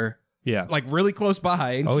there, Yeah. like really close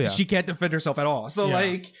by. And Oh, yeah. she can't defend herself at all. So Yeah.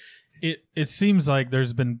 like, It seems like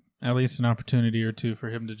there's been at least an opportunity or two for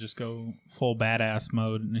him to just go full badass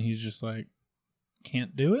mode, and he's just like,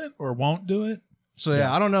 can't do it or won't do it. so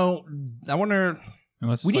yeah, I don't know. I wonder.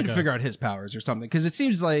 Unless We it's need like to a- figure out his powers or something, because it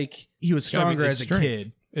seems like he was Yeah, I mean, stronger it's as a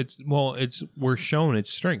strength. kid. We're shown its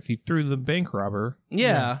strength. He threw the bank robber.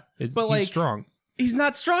 Yeah. But, He's like- strong. He's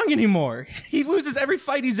not strong anymore. He loses every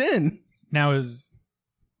fight he's in. Now is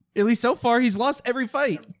At least so far, he's lost every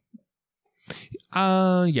fight.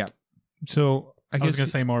 Yeah. So I I was guess gonna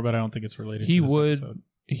say more, but I don't think it's related. he to this would-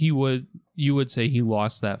 episode. you would say he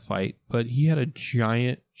lost that fight, but he had a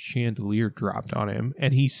giant chandelier dropped on him,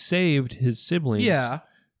 and he saved his siblings. Yeah.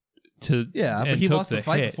 But But he lost the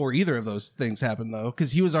fight hit. before either of those things happened, though,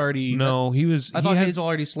 because he was already. No, he was. I he thought had- Hazel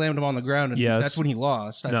already slammed him on the ground, and Yes. that's when he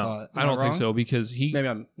lost. I no, thought. I Am don't think wrong? so because he. Maybe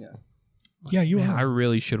I'm. Yeah. Yeah, you Man, are. I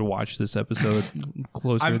really should have watched this episode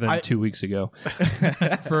closer than 2 weeks ago.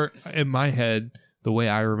 For in my head, the way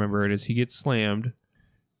I remember it is he gets slammed.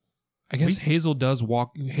 I guess Hazel does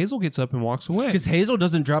walk. Hazel gets up and walks away. Because Hazel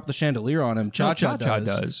doesn't drop the chandelier on him. Cha Cha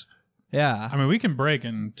does. Yeah. I mean, we can break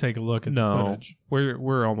and take a look at the No, footage.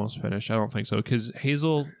 we're almost finished. I don't think so because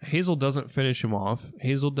Hazel doesn't finish him off.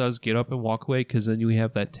 Hazel does get up and walk away because then you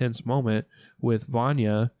have that tense moment with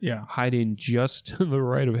Vanya Yeah. hiding just to the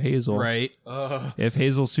right of Hazel. Right. If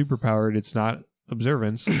Hazel's superpowered, it's not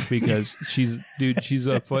observance because she's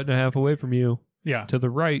a foot and a half away from you Yeah. to the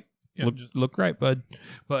right. Yeah, Look right, bud.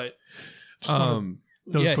 But Just wanna-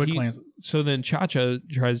 those yeah, quick he- glance. so then Cha-Cha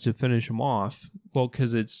tries to finish him off. Well,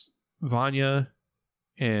 because it's Vanya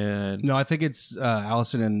and No, I think it's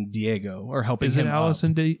Allison and Diego are helping is him it up.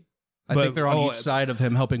 Allison? I think they're on each side of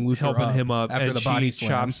him, helping Luther helping up him up after and the body she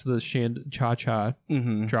slam. chops the Cha-Cha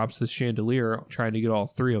Mm-hmm. drops the chandelier trying to get all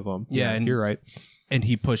three of them. Yeah, and- you're right. And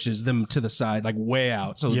he pushes them to the side, like way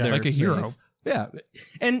out, so Yeah, they're like a safe. hero. Yeah,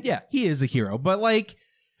 and yeah, he is a hero. But like,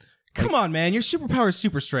 come on, man, your superpower is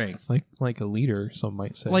super strength. Like a leader, some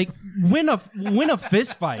might say. Like, win a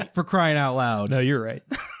fist fight for crying out loud. no, you're right.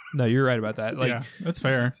 No, you're right about that. Like Yeah, that's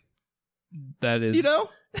fair. that is, You know?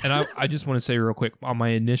 and I just want to say real quick on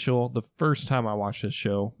the first time I watched this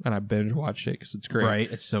show, and I binge watched it because it's great.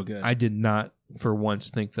 Right? It's so good. I did not for once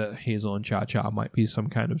think that Hazel and Cha-Cha might be some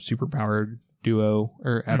kind of superpowered duo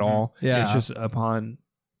or at Mhm. all. Yeah. It's just upon,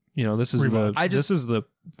 this is Rewatch. this is the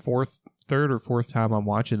third or fourth time I'm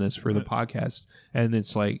watching this for the podcast, and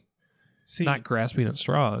it's like See, not grasping at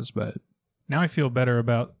straws, but now I feel better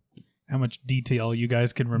about how much detail you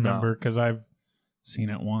guys can remember because I've seen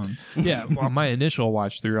it once. yeah. On my initial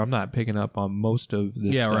watch through, I'm not picking up on most of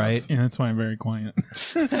this. Yeah, stuff. right. Yeah, that's why I'm very quiet.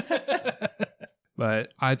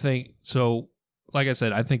 But I think so. Like I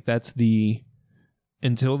said, I think that's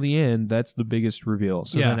until the end. That's the biggest reveal.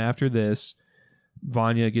 So then after this,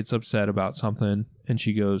 Vanya gets upset about something, and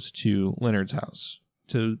she goes to Leonard's house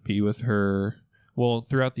to be with her. Well,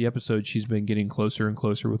 throughout the episode, she's been getting closer and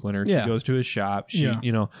closer with Leonard. Yeah. She goes to his shop. She, Gets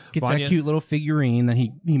Vanya, that cute little figurine that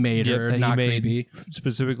he made Yep, her, that he knock made baby.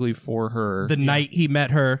 specifically for her. The night he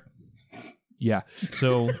met her. Yeah.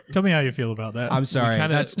 So Tell me how you feel about that. I'm sorry,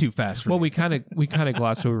 that's too fast for me. we kind of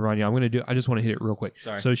glossed over Vanya. I just want to hit it real quick.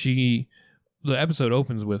 Sorry. So the episode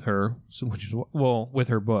opens with her, with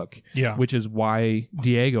her book, yeah. which is why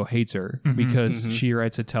Diego hates her, Mhm, because mhm. she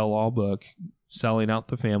writes a tell-all book selling out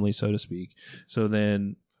the family, so to speak. So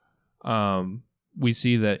then we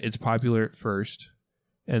see that it's popular at first,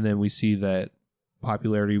 and then we see that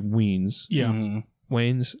popularity wanes. Yeah. Mhm.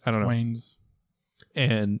 Wanes? I don't know. Wayne's.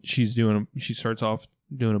 And she starts off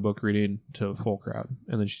doing a book reading to a full crowd,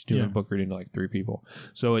 and then she's doing Yeah. a book reading to like 3 people.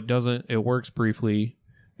 So it works briefly,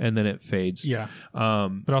 and then it fades. Yeah.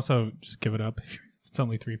 But also, just give it up. If it's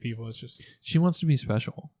only 3 people, it's just. She wants to be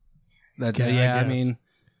special. That, Yeah, I yeah, I guess. mean,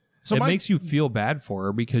 so It my- makes you feel bad for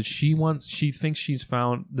her because she thinks she's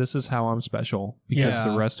found, this is how I'm special, because Yeah.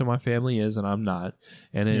 the rest of my family is and I'm not.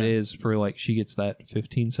 And it Yeah. is for like, she gets that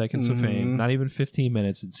 15 seconds of fame, Mhm. not even 15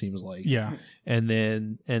 minutes, it seems like. Yeah. And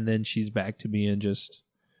then she's back to being just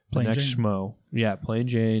the Plain next Jane. schmo. Yeah, plain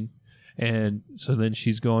Jane. And so then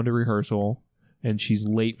she's going to rehearsal, and she's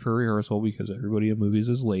late for rehearsal because everybody in movies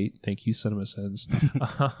is late. Thank you, CinemaSins.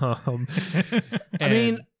 I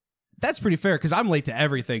mean, that's pretty fair because I'm late to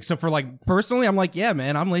everything. So for like personally, I'm like, yeah,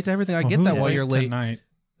 man, I'm late to everything. I get that while you're late. Tonight?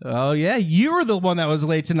 Oh yeah, you were the one that was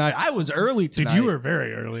late tonight. I was early tonight. Dude, you were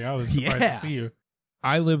very early. I was surprised Yeah. to see you.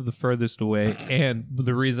 I live the furthest away, and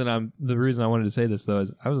the reason I wanted to say this though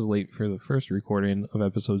is I was late for the first recording of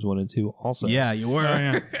episodes 1 and 2. Also, Yeah, you were. Oh,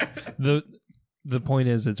 yeah. the point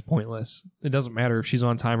is it's pointless. It doesn't matter if she's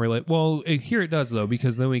on time or late. Well, here it does though,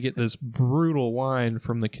 because then we get this brutal line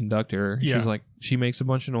from the conductor. Yeah. She's like, she makes a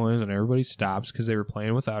bunch of noise and everybody stops because they were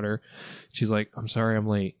playing without her. She's like, "I'm sorry, I'm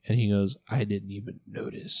late," and he goes, "I didn't even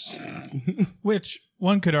notice." Which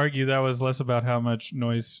one could argue that was less about how much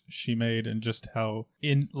noise she made and just how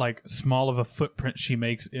small of a footprint she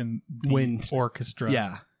makes in the When- orchestra.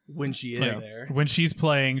 Yeah, when she is Like, there. when she's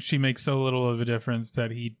playing, she makes so little of a difference that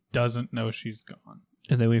he doesn't know she's gone.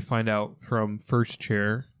 And then we find out from first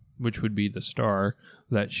chair, which would be the star,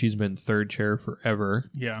 that she's been third chair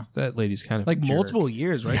forever. Yeah. That lady's kind of Like a jerk. multiple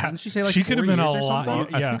years, right? Yeah. Didn't she say like She could 4 have been years a or lot-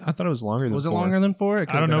 something? yeah. I thought it was longer than Was it 4. longer than 4?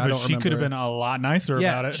 I don't know, but she could have been remember. a lot nicer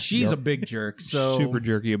Yeah, about it. she's Yep. a big jerk. So super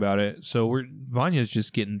jerky about it. So Vanya's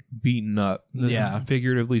just getting beaten up. Yeah.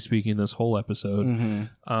 Figuratively speaking, this whole episode.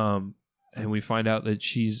 Mhm. And we find out that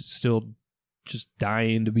she's still just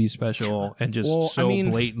dying to be special and just Well, so I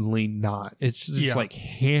mean- blatantly not. It's just Yeah. like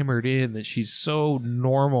hammered in that she's so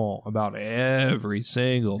normal about every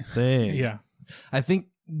single thing. Yeah. I think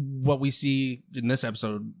what we see in this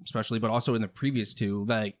episode, especially, but also in the previous 2,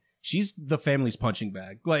 like she's the family's punching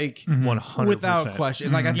bag. Like. Mhm. 100%. Without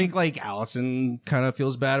question. Like, I Mhm. think, like, Allison kind of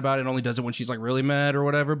feels bad about it and only does it when she's, like, really mad or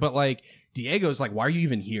whatever. But, like, Diego's like, why are you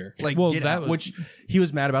even here? Like, Well, get that out. was- Which he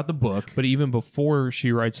was mad about the book. But even before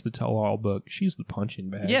she writes the tell-all book, she's the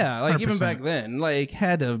punching bag. Yeah, like, even 100%. back then, like,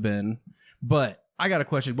 had to have been. But I got a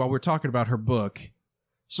question while we're talking about her book.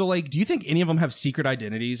 So, like, do you think any of them have secret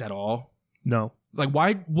identities at all? No. Like,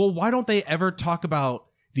 why don't they ever talk about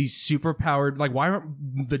these super powered, like, why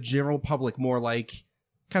aren't the general public more, like,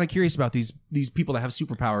 kind of curious about these people that have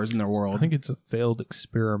superpowers in their I world? think it's a failed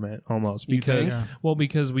experiment almost You because think? Yeah. well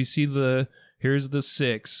because we see here's the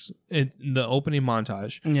 6 in the opening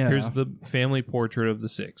montage. Yeah. Here's the family portrait of the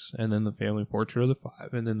 6, and then the family portrait of the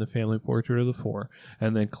 5, and then the family portrait of the 4,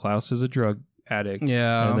 and then Klaus is a drug addict.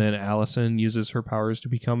 Yeah. And then Allison uses her powers to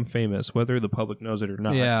become famous, whether the public knows it or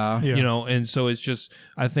not. Yeah. Yeah. You know, and so it's just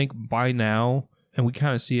I think by now, and we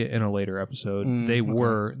kind of see it in a later episode,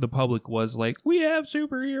 the public was like, we have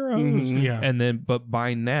superheroes. Mhm. Yeah. And then, but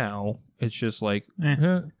by now, it's just like,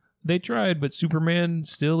 Eh. they tried, but Superman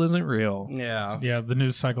still isn't real. Yeah. Yeah, the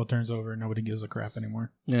news cycle turns over and nobody gives a crap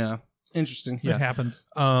anymore. Yeah. Interesting. Yeah. It happens.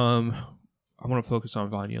 I want to focus on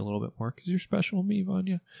Vanya a little bit more because you're special to me,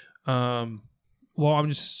 Vanya. Well, I'm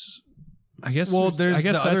just, I guess. Well, there's I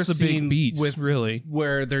guess the other that's the scene big beats, with- really.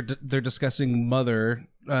 Where they're discussing Mother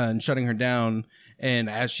and shutting her down, and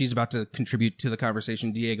as she's about to contribute to the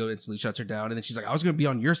conversation, Diego instantly shuts her down, and then she's like, "I was going to be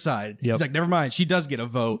on your side." Yep. He's like, "Never mind, she does get a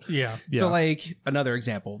vote." Yeah. So, like, another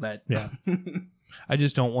example that. Yeah. I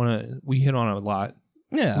just don't want to. We hit on it a lot.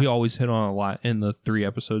 Yeah. We always hit on a lot in the 3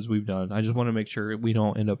 episodes we've done. I just want to make sure we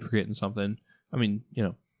don't end up forgetting something. I mean, you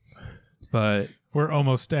know, but We're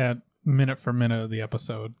almost at minute for minute of the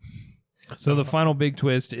episode. So the final big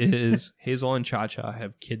twist is Hazel and Cha-Cha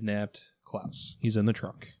have kidnapped Klaus. He's in the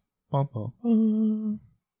trunk. Bum, bum, bum.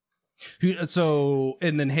 So,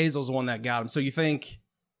 and then Hazel's the one that got him. So you think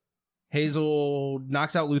Hazel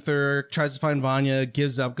knocks out Luther, tries to find Vanya,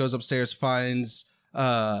 gives up, goes upstairs, finds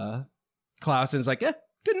Klaus, and is like,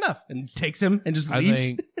 good enough, and takes him and just leaves. I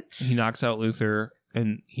think he knocks out Luther,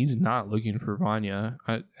 and he's not looking for Vanya.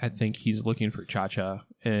 I think he's looking for Cha-Cha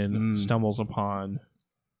and stumbles upon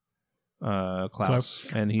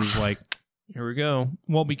Klaus, and he's like, here we go.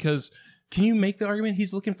 Well, because... Can you make the argument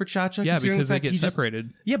he's looking for Cha-Cha? Yeah, because the they fact get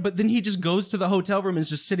separated. Yeah, but then he just goes to the hotel room and is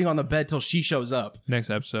just sitting on the bed till she shows up. Next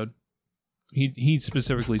episode. He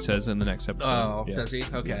specifically says in the next episode. Oh, does he?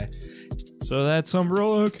 Okay. So that's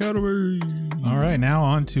Umbrella Academy. All right, now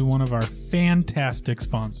on to one of our fantastic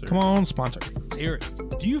sponsors. Come on, sponsor. Let's hear it.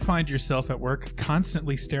 Do you find yourself at work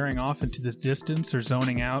constantly staring off into the distance or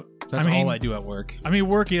zoning out? That's all I do at work. I mean,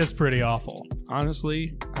 work is pretty awful.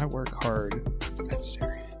 Honestly, I work hard at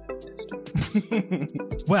staring at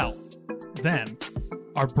distance. Well, then,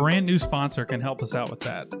 our brand new sponsor can help us out with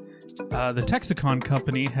that. The Texicon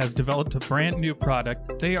company has developed a brand new product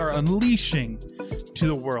that they are unleashing to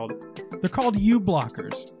the world. They're called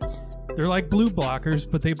U-blockers. They're like blue blockers,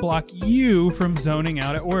 but they block you from zoning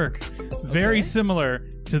out at work. Very similar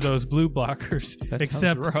to those blue blockers, That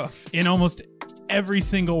except sounds rough. in almost every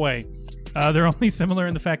single way. They're only similar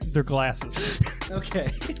in the fact that they're glasses.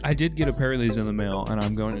 Okay. I did get a pair of these in the mail, and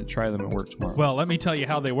I'm going to try them at work tomorrow. Well, let me tell you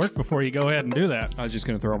how they work before you go ahead and do that. I was just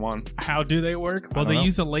going to throw them on. How do they work? Well, don't they know.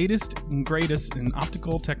 use the latest and greatest in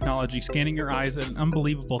optical technology, scanning your eyes at an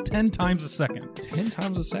unbelievable 10 times a second. 10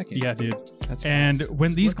 times a second. Yeah, dude. That's And fast.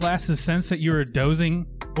 when these glasses sense that you are dozing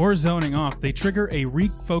or zoning off, they trigger a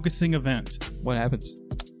refocusing event. What happens?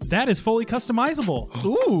 That is fully customizable.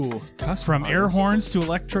 Ooh. From air horns to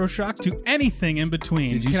electroshock to anything in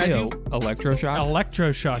between. Did you Can I say do- electroshock? Can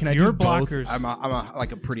Electroshock. I Your do both? blockers. I'm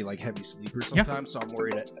a pretty heavy sleeper sometimes, so I'm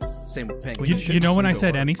worried. Same with Penguin. You know when I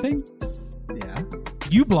said anything? Yeah.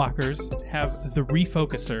 You blockers have the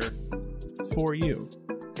refocuser for you.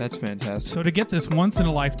 That's fantastic. So to get this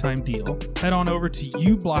once-in-a-lifetime deal, head on over to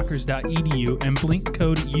ublockers.edu and blink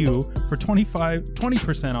code U for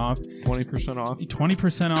 20% off. 20% off.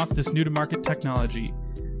 20% off this new-to-market technology.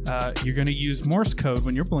 You're going to use Morse code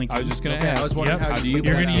when you're blinking. I was just going to Okay, ask. I was wondering how do you You're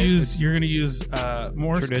blink going to out? use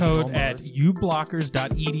Morse Traditional code at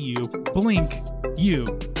ublockers.edu. Blink U.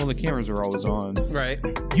 Well, the cameras are always on. Right.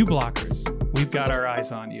 ublockers. We've got our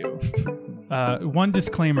eyes on you. One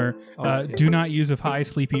disclaimer: Okay. do not use if high,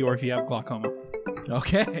 sleepy, or if you have glaucoma.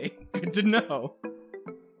 Okay. Good to know.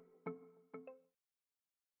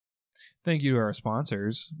 Thank you to our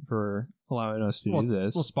sponsors for allowing us to do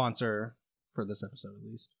this. We'll sponsor for this episode at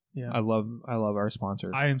least. Yeah. I love our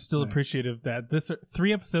sponsor. I am still Right. appreciative that this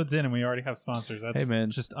 3 episodes in and we already have sponsors. That's Hey,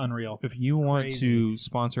 man. just unreal. If you want Crazy. to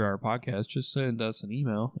sponsor our podcast, just send us an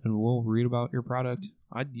email and we'll read about your product.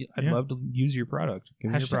 I'd Yeah. love to use your product.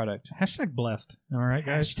 Give me your product. Hashtag blessed. All right,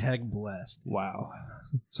 guys. Hashtag blessed. Wow.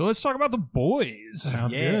 So let's talk about the boys.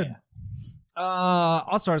 Sounds good.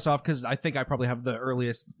 I'll start us off because I think I probably have the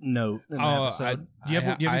earliest note in the episode. Do you have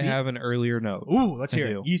I a beat? have an earlier note. Ooh, let's I hear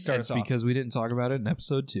do. it. You start It's us off. because we didn't talk about it in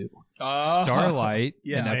episode 2. Oh. Starlight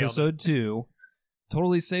Yeah. in Nailed it. episode 2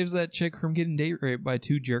 totally saves that chick from getting date raped by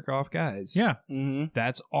 2 jerk off guys. Yeah. Mm-hmm.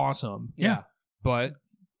 That's awesome. Yeah. But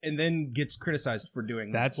And then gets criticized for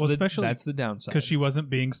doing that's Well, the especially that's the downside. Because she wasn't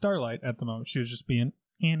being Starlight at the moment. She was just being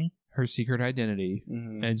Annie. her secret identity.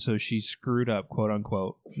 Mhm. And so she screwed up, quote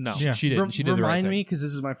unquote. No, Yeah. she didn't. She did the right Remind thing. me, because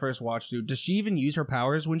this is my first watch through. Does she even use her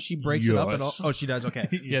powers when she breaks it up at all? Yes. Oh, she does. Okay.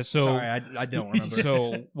 Yeah, so Sorry, I don't remember.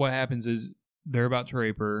 so what happens is they're about to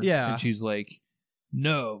rape her. Yeah. And she's like,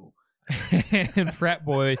 no. And frat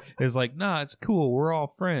boy is like, nah, it's cool. We're all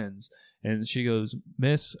friends. And she goes,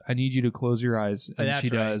 Miss, I need you to close your eyes. And That's she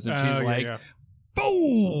right. does. And Oh, she's yeah, like, yeah.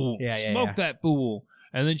 fool. Yeah, yeah, Smoke yeah. that fool.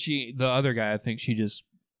 And then the other guy, I think she just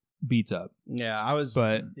beats up. yeah, I was.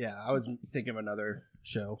 But I was thinking of another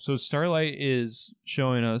show. so Starlight is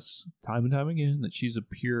showing us time and time again that she's a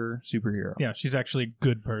pure superhero. Yeah, she's actually a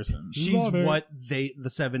good person. She's Love it. what the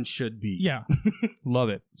Seven should be. Yeah. Love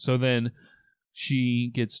it. So then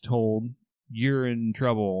she gets told, you're in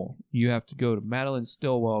trouble. You have to go to Madeline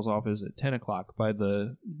Stillwell's office at 10 o'clock by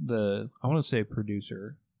the I want to say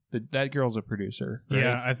producer. That girl's a producer. Right?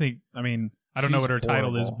 Yeah, I don't know She's what her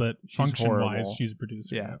title is, horrible. but She's function-wise, horrible. she's a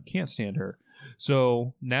producer. Yeah, can't stand her.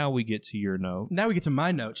 So now we get to your note. Now we get to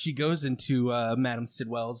my note. She goes into Madam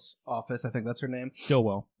Sidwell's office. I think that's her name.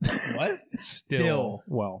 Stillwell. What?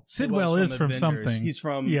 Stillwell. Sidwell is from Avengers. something. He's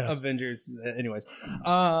from Yes. Avengers. Anyways.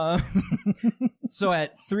 So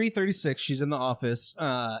at 3:36, she's in the office,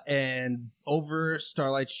 and over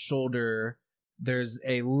Starlight's shoulder, there's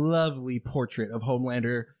a lovely portrait of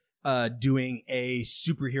Homelander doing a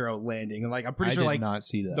superhero landing. And like, I'm pretty I sure did like not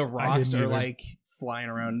see that. the rocks didn't are either. like flying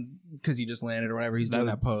around because he just landed or whatever. He's doing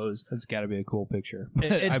that pose. That's got to be a cool picture.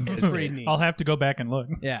 It's, I it's missed pretty it. neat. I'll have to go back and look.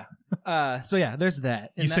 Yeah. So yeah, there's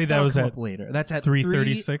that. And You say that that'll was come at up later. That's at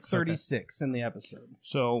 3:36? 3:36 in the episode.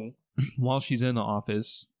 So while she's in the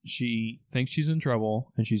office, she thinks she's in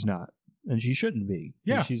trouble, and she's not. And she shouldn't be.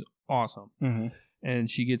 Yeah. She's awesome. Mm-hmm.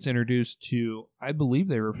 And she gets introduced to, I believe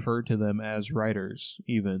they refer to them as writers,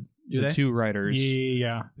 even. Do the they? two writers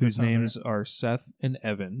Yeah. whose that sounds names are Seth and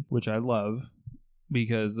Evan, which I love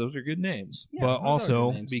because those are good names. Yeah, but those are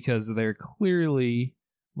also good names. because they're clearly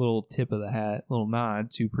little tip of the hat, little nod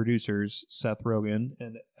to producers Seth Rogen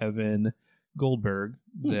and Evan Goldberg,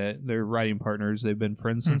 that they're writing partners. They've been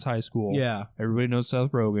friends since high school. Yeah. Everybody knows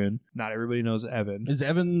Seth Rogen. Not everybody knows Evan. Is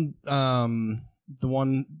Evan the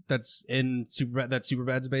one that's in Superbad that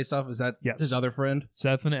Superbad's based off? Is that Yes. his other friend?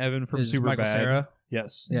 Seth and Evan from Is Michael Superbad. Cera?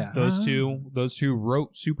 Yes. Yeah. Those two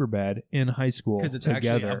wrote Superbad in high school Because it's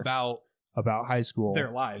together actually about high school. their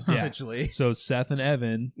lives, Yeah. essentially. So Seth and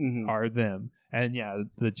Evan Mhm. are them. And yeah,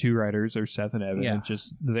 the two writers are Seth and Evan. Yeah.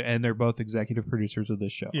 And they're both executive producers of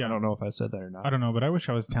this show. Yeah. I don't know if I said that or not. I don't know, but I wish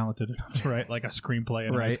I was talented enough to write like a screenplay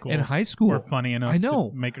in high Right. school. In high school, or funny enough I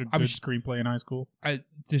know. to make a I'm good sh- screenplay in high school.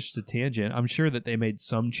 just a tangent. I'm sure that they made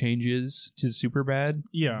some changes to Superbad,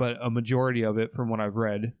 Yeah. but a majority of it, from what I've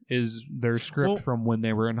read, is their script Well- from when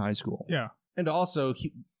they were in high school. Yeah. And also,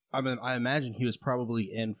 I imagine he was probably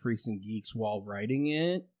in Freaks and Geeks while writing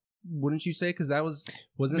it. Wouldn't you say? Because that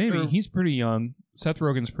wasn't Maybe or- he's pretty young. Seth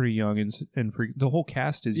Rogen's pretty young, and the whole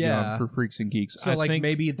cast is Yeah. young for Freaks and Geeks. So I like think,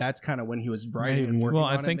 maybe that's kind of when he was writing and working Well,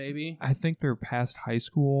 I on think- it. Maybe. I think they're past high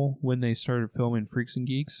school when they started filming Freaks and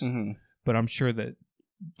Geeks. Mm-hmm. But I'm sure that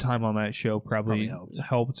time on that show probably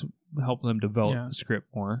helped them develop Yeah. the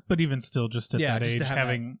script more. But even still, just at Yeah, that just to age, have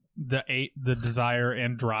having the desire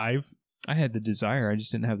and drive. I had the desire, I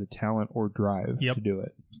just didn't have the talent or drive Yep. to do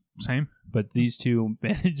it. Same. But these two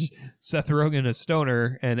managed, Seth Rogen, a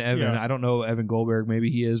stoner, and Evan, Yeah. I don't know Evan Goldberg,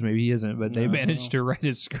 maybe he is, maybe he isn't, but they No. managed to write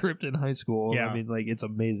his script in high school. Yeah. I mean, like, it's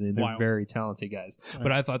amazing. They're Wow. very talented guys.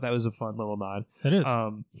 But I thought that was a fun little nod. It is.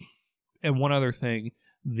 And one other thing,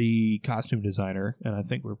 the costume designer, and I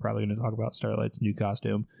think we're probably going to talk about Starlight's new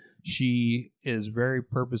costume, she is very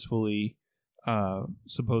purposefully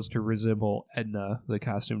supposed to resemble Edna, the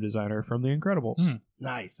costume designer from The Incredibles.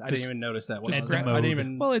 Nice. I didn't even notice that. Just I gra- didn't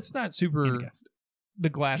even. Well, it's not super. The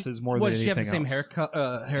glasses more What, than does she have anything the same else.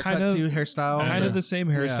 haircut Kind of- too? Hairstyle? Kind of the same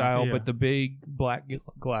hairstyle, Yeah. but the big black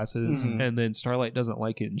glasses, Mhm. and then Starlight doesn't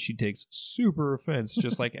like it, and she takes super offense,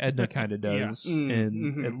 just like Edna kind of does Yeah.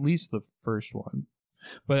 in Mhm. at least the first one.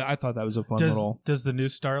 But I thought that was a fun little. Does the new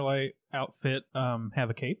Starlight outfit have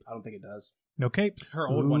a cape? I don't think it does. No capes. Her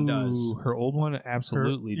old one does. Ooh, Her old one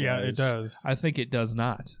absolutely does. Yeah, it does. I think it does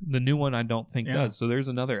not. The new one I don't think Yeah. does. So there's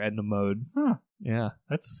another Edna mode. Huh. Yeah,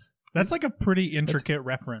 That's like a pretty intricate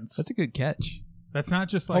reference. that's a good catch. That's not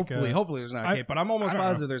just like Hopefully there's not a cape, but I'm almost I don't know.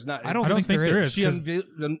 positive there's not. I don't I don't think there is. She 'cause-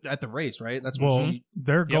 unveiled at the race, right? That's what Well, she.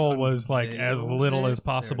 their goal Yep, was like as unveils little it. as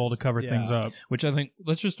possible to There's- cover yeah. things up. Which I think,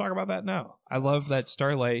 let's just talk about that now. I love that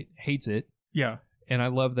Starlight hates it. Yeah. And I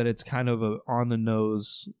love that it's kind of a on the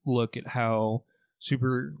nose look at how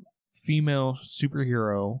female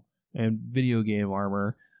superhero and video game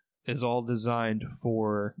armor is all designed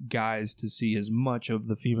for guys to see as much of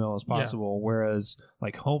the female as possible, whereas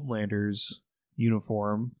like Homelander's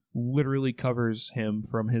uniform literally covers him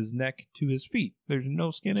from his neck to his feet. There's no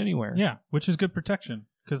skin anywhere. Yeah, which is good protection.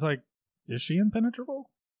 Because, like, is she impenetrable?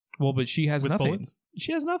 Well, but she has With nothing. bullets?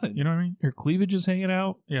 She has nothing. You know what I mean? Her cleavage is hanging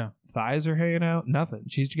out. Yeah. Thighs are hanging out. Nothing.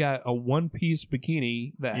 She's got a one-piece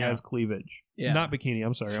bikini that Yeah. has cleavage. Yeah. Not bikini.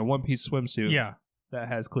 I'm sorry. A one-piece swimsuit. Yeah. That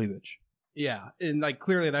has cleavage. Yeah, and like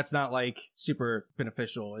clearly that's not like super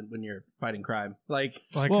beneficial when you're fighting crime. Like,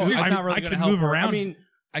 Like, Well, it's I, not really I gonna can help move her. around. I mean,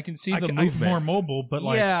 I can see I the can- I'm movement. more mobile, but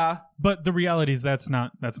like, yeah, but the reality is that's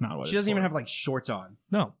not what she it's doesn't even for. have like shorts on.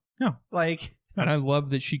 No. Like, And I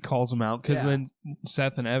love that she calls him out because Yeah. then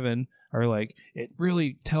Seth and Evan are like, it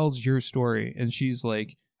really tells your story. And she's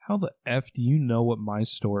like, how the F do you know what my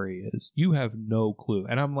story is? You have no clue.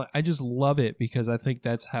 And I'm like, I just love it because I think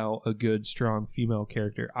that's how a good, strong female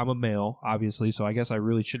character. I'm a male, obviously, so I guess I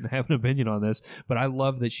really shouldn't have an opinion on this, but I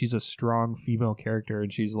love that she's a strong female character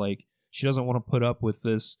and she's like, she doesn't want to put up with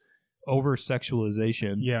this over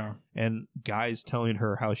sexualization. Yeah. And guys telling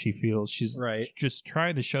her how she feels. She's Right. just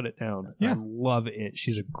trying to shut it down. Yeah. I love it.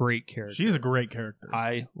 She's a great character. She's a great character.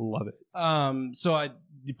 I love it. So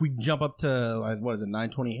if we jump up to what is it,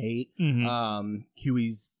 928? Mhm.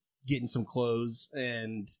 Huey's getting some clothes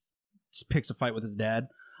and picks a fight with his dad.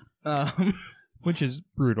 Which is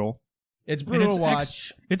brutal. It's brutal it's to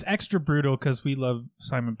watch It's extra brutal because we love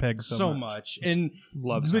Simon Pegg so much, and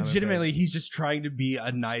Love Simon legitimately, he's just trying to be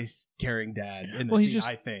a nice, caring dad in the Well, he's scene. just-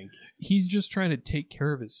 I think. He's just trying to take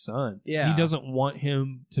care of his son. Yeah. He doesn't want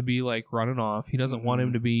him to be like running off. He doesn't want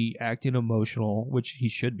him to be acting emotional, which he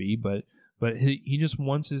should be, but he just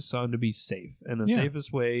wants his son to be safe. And the Yeah.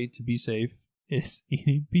 safest way to be safe is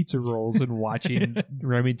eating pizza rolls and watching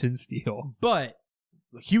Remington Steele. But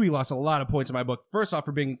Huey lost a lot of points in my book. First off,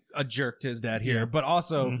 for being a jerk to his dad here, Yeah. but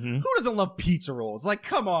also, Mhm. who doesn't love pizza rolls? Like,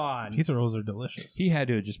 come on. Pizza rolls are delicious. He had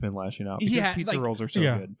to have just been lashing out because Yeah, pizza like- rolls are so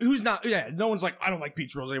Yeah. good. Who's not? Yeah, no one's like, I don't like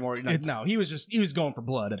pizza rolls anymore. Like, It's- no, he was going for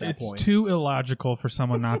blood at that It's point. too illogical for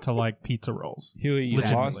someone not to like pizza rolls. Huey,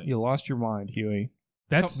 Legitimately. you lost your mind, Huey.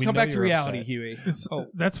 That's We Come know back to you're reality, upset. Huey.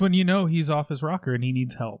 that's when you know he's off his rocker and he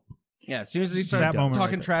needs help. Yeah, as soon as he That started moment talking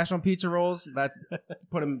right there. trash on pizza rolls, that's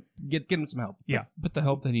get him some help. But the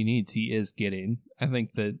help that he needs, he is getting. I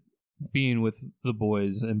think that being with the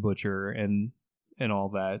boys and Butcher and all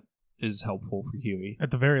that is helpful for Huey. At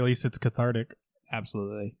the very least, it's cathartic.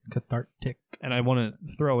 Absolutely. Cathartic. And I want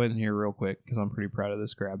to throw in here real quick because I'm pretty proud of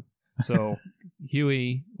this grab. So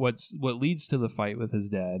Huey, what leads to the fight with his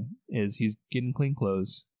dad is he's getting clean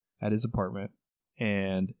clothes at his apartment,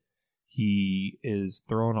 and he is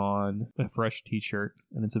throwing on a fresh t-shirt,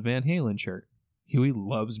 and it's a Van Halen shirt. Huey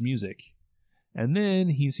loves music. And then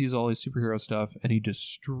he sees all his superhero stuff, and he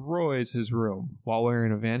destroys his room while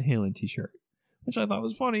wearing a Van Halen t-shirt, which I thought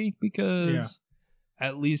was funny because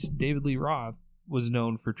at least David Lee Roth was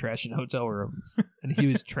known for trashing hotel rooms, and he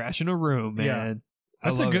was trashing a room, man. Yeah. I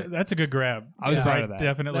That's a love good. it. That's a good grab. I was Yeah. proud I of that.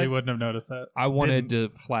 definitely That's- wouldn't have noticed that. I wanted to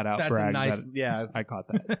flat out That's a brag nice, that yeah. I caught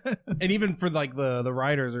that. And even for like the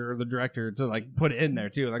writers or the director to like put it in there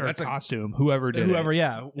too, like Or that's a costume, whoever did whoever, it.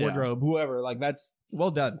 yeah, wardrobe, whoever, like that's well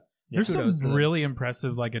done. There's Kudos to some them. really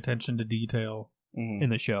impressive like attention to detail. Mhm. in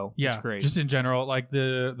the show. Yeah, It's great. just in general, like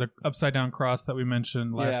the upside down cross that we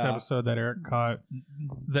mentioned last Yeah. episode that Eric caught,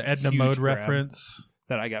 the Edna Huge Mode grab reference.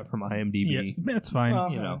 that I got from Yeah, IMDb. that's fine.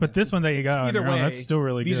 Well, you know. But this one that you got on Either your own, way, that's still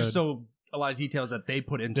really These good. are still a lot of details that they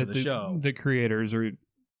put into the show. The creators are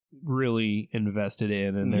really invested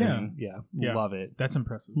in, and they're Yeah. love it. That's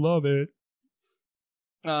impressive. Love it.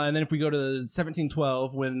 And then if we go to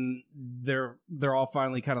 1712, when they're all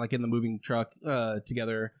finally kind of like in the moving truck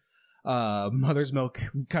together, Mother's Milk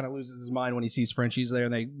kind of loses his mind when he sees Frenchie's there,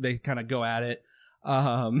 and they kind of go at it.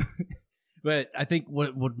 But I think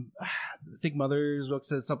I think Mother's Milk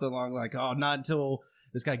says something along like, "Oh, not until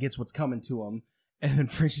this guy gets what's coming to him." And then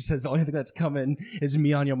Frenchie says, "The only thing that's coming is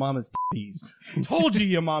me on your mama's titties." Told you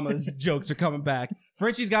your mama's jokes are coming back.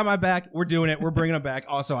 Frenchie's got my back. We're doing it. We're bringing it back.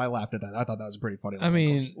 Also, I laughed at that. I thought that was pretty funny. I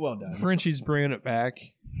mean, well done. Frenchie's bringing it back,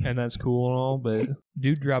 and that's cool and all, but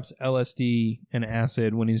dude drops LSD and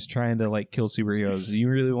acid when he's trying to like kill superheroes. Do you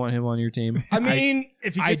really want him on your team? I mean,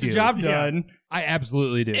 if he I gets the do. job Yeah. done, I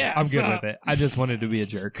absolutely do. Yeah, I'm good so- with it. I just wanted to be a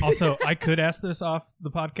jerk. Also, I could ask this off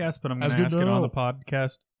the podcast, but I'm going That's to good ask to it on know. the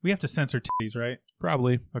podcast. We have to censor titties, right?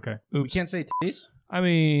 Probably. Okay. we Oops. can't say titties. I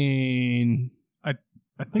mean, I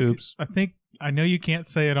think. Oops. I know you can't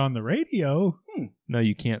say it on the radio. no,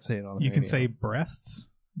 you can't say it on the You can radio. say breasts,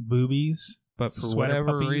 boobies, but for sweater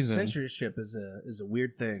whatever puppies, reason. Censorship is a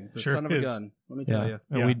weird thing. It's a Sure son of a is. gun. Let me tell Yeah, you.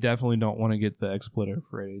 and Yeah. we definitely don't want to get the expletive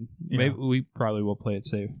rated. Yeah. Maybe we probably will play it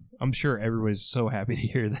safe. I'm sure everybody's so happy to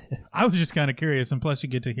hear this. I was just kind of curious, and plus you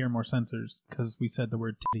get to hear more censors because we said the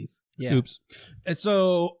word titties. Yeah. Oops. And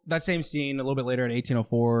so that same scene, a little bit later at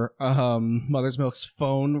 1804, Mother's Milk's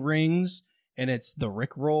phone rings, and it's the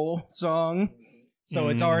Rick Roll song. So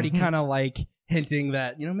it's already Mhm. kind of like hinting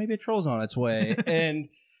that maybe a troll's on its way, and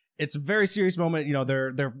it's a very serious moment.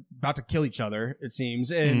 They're about to kill each other, it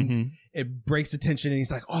seems, and Mhm. it breaks the tension. And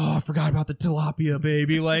he's like, "Oh, I forgot about the tilapia,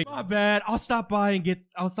 baby. Like, my bad. I'll stop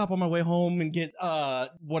on my way home and get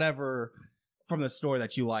whatever from the store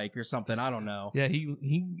that you like or something. I don't know." Yeah,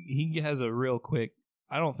 he has a real quick.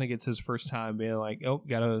 I don't think it's his first time being like, oh,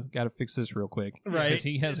 gotta fix this real quick. Right. 'Cause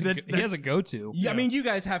he has That's- a go to. Yeah, I mean, you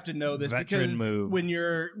guys have to know this Veteran because move. when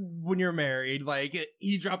you're married, like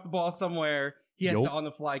he dropped the ball somewhere, he has Yup. to on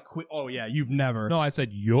the fly quit. Oh yeah, you've never. No, I said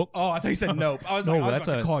yup. Oh, I thought you said nope. I was No, like, I was that's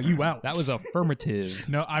about to a- call you out. That was affirmative.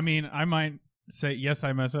 No, I mean I might say yes,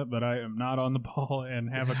 I mess up, but I am not on the ball and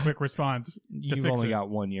have a quick response. You've fix only it. got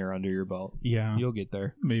 1 year under your belt. Yeah, You'll get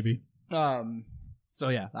there. maybe. So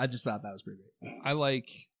yeah, I just thought that was pretty great. I like,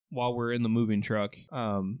 while we're in the moving truck,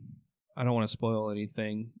 I don't want to spoil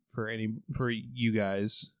anything for you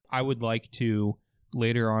guys. I would like to,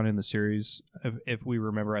 later on in the series, if we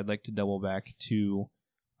remember, I'd like to double back to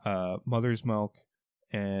Mother's Milk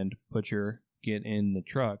and Butcher get in the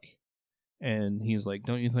truck, and he's like,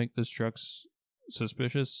 don't you think this truck's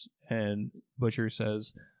suspicious? And Butcher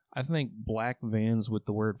says, I think black vans with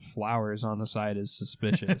the word flowers on the side is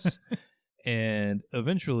suspicious. And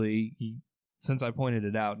eventually, since I pointed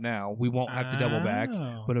it out now, we won't have to double back,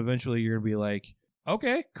 but eventually you're going to be like,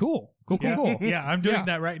 okay, cool. Yeah, I'm doing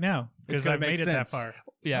that right now because I made it that sense. far.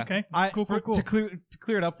 Yeah. Okay. Cool. To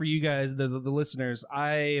clear it up for you guys, the listeners,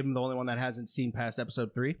 I am the only one that hasn't seen past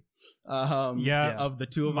episode 3. Of the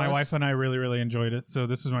two of My us. wife and I really, really enjoyed it. So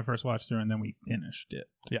this was my first watch through, and then we finished it.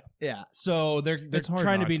 Yeah. So they're It's hard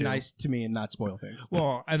trying to not be to. nice to me and not spoil things.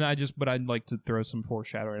 Well, and I'd like to throw some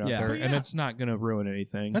foreshadowing out Yeah. there, But and it's not going to ruin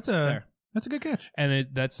anything. That's a good catch. And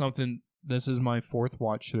that's something. This is my 4th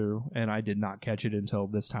watch through, and I did not catch it until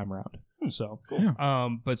this time around. So,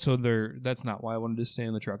 Cool. but so that's not why I wanted to stay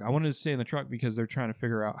in the truck. I wanted to stay in the truck because they're trying to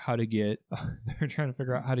figure out how to get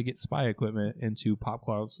spy equipment into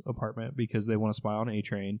Popclaw's apartment because they want to spy on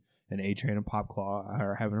A-Train, and A-Train and Popclaw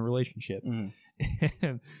are having a relationship.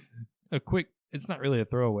 And it's not really a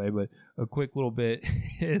throwaway, but a quick little bit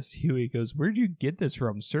is Huey goes, where'd you get this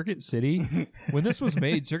from? Circuit City? When this was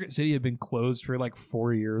made, Circuit City had been closed for like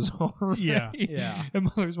 4 years already. Yeah. And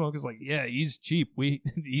Mother's Milk is like, yeah, he's cheap.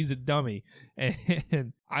 He's a dummy.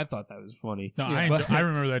 And I thought that was funny. No, Yeah. I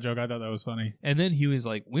remember that joke. I thought that was funny. And then Huey's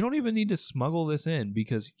like, we don't even need to smuggle this in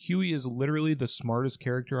because Huey is literally the smartest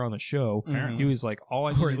character on the show. Mhm. Huey's like, all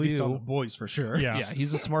I need Or to at least do... on the boys for sure. Yeah. Yeah,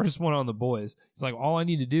 he's the smartest one on the boys. It's like, all I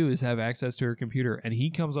need to do is have access to her computer. And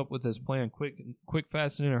he comes up with this plan quick,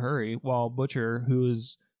 fast, and in a hurry, while Butcher, who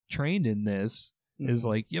is trained in this, is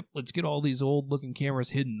like, yep, let's get all these old-looking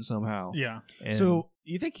cameras hidden somehow. Yeah. And So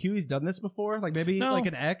you think Huey's done this before? Like maybe No. like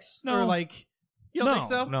an X? No. Or like... You don't think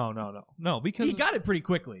so? No, because... He got it pretty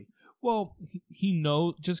quickly. Well, he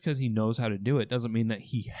knows, just because he knows how to do it doesn't mean that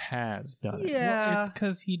he has done it. Yeah. Well, it's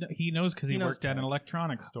because he knows because he knows worked at an tech.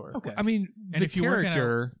 electronics store. Okay. I mean, And the if you work in a-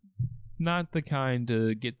 character, not the kind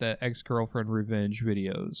to get that ex-girlfriend revenge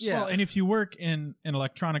videos. Yeah. Well, and if you work in an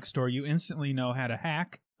electronics store, you instantly know how to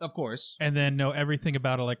hack Of course. and then know everything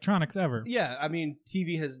about electronics ever. Yeah, I mean,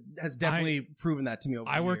 TV has definitely proven that to me over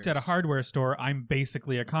the I worked at a years. hardware store. I'm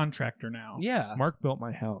basically a contractor now. Yeah. Mark built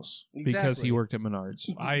my house because Exactly. he worked at Menards.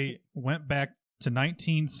 I went back to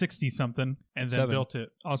 1960 something and then 7. built it.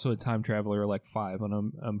 Also a time traveler, like 5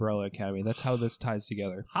 on Umbrella Academy. That's how this ties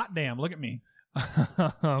together. Hot damn! Look at me,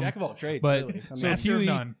 Jack of all trades, but- really. I mean, so master of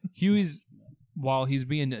none. Huey's, while he's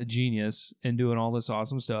being a genius and doing all this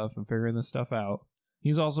awesome stuff and figuring this stuff out,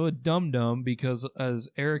 he's also a dum-dum because, as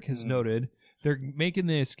Eric has noted, they're making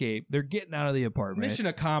the escape. They're getting out of the apartment. mission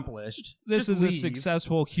accomplished. This Just is leave. a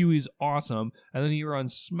successful. Huey's awesome. And then he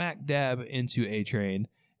runs smack dab into A-Train.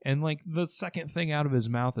 And, like, the second thing out of his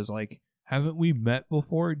mouth is like, haven't we met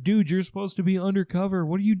before? Dude, you're supposed to be undercover.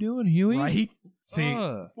 What are you doing, Huey? Right? See,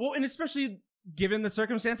 Well, and especially given the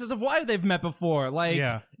circumstances of why they've met before. Like,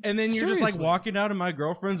 Yeah. and then you're just like Seriously. walking out of my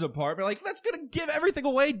girlfriend's apartment, like, that's gonna give everything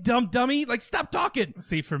away, dummy. Like, stop talking.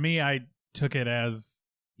 see, for me, I took it as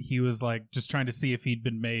he was like just trying to see if he'd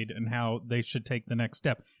been made and how they should take the next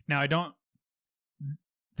step. Now, I don't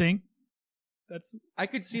think that's I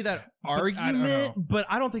could see that I don't argument, know. but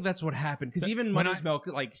I don't think that's what happened. Because even When Mother's Milk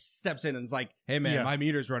like steps in and is like, "Hey man, Yeah. my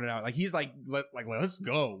meter's running out." Like he's like, let's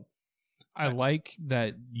go." I like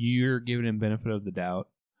that you're giving him benefit of the doubt.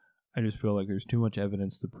 I just feel like there's too much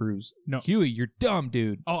evidence that proves, No. Huey, you're dumb,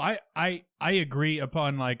 dude. Oh, I agree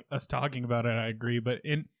upon like us talking about it. I agree, but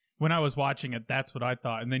when I was watching it, that's what I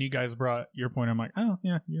thought, and then you guys brought your point. I'm like, oh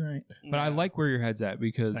yeah, you're right. But I like where your head's at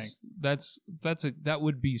because Thanks. that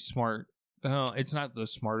would be smart. It's not the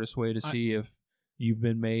smartest way to see if you've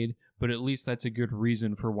been made, but at least that's a good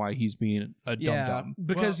reason for why he's being a dum-dum.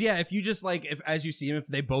 Because if you just like, if as you see him, if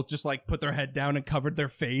they both just like put their head down and covered their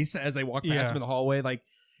face as they walk past Yeah. him in the hallway, like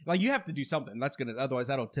you have to do something. That's gonna, otherwise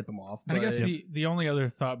that'll tip him off. And I But- guess the only other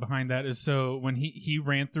thought behind that is so when he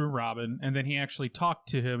ran through Robin and then he actually talked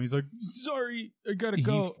to him, he's like, sorry, I gotta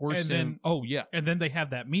go. He forced and him. then Oh yeah, and then they have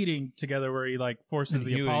that meeting together where he like forces And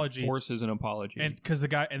the Huey apology. forces an apology. And because the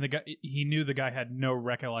guy he knew the guy had no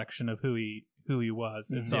recollection of who he was,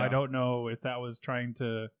 and so Yeah. I don't know if that was trying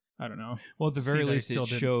to, I don't know. well, at the see very that he least, still it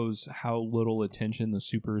didn't. shows how little attention the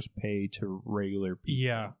supers pay to regular people.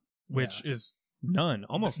 Yeah, which is None,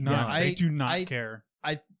 almost none. none. I- They do not I- care.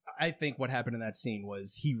 I think what happened in that scene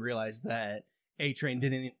was he realized that A-Train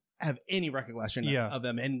didn't have any recollection Yeah. of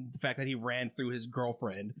him, and the fact that he ran through his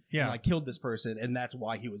girlfriend Yeah. and like killed this person, and that's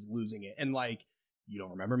why he was losing it. And like, you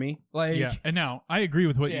don't remember me? Like, Yeah. And now I agree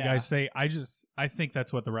with what you Yeah. guys say. I think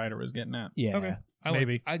that's what the writer was getting at. yeah. Okay.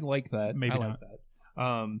 Maybe. I like that. Maybe I like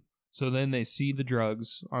that. So then they see the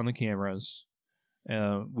drugs on the cameras.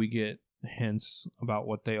 We get hints about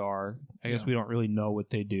what they are. I guess Yeah. we don't really know what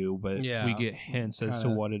they do, but Yeah. we get hints as to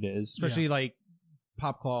Kinda. what it is. Especially like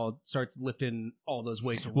Popclaw starts lifting all those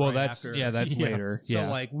weights. Well, right that's after. that's Yeah. later. So yeah.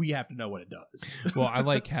 like we have to know what it does. Well, I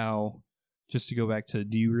like how, just to go back to,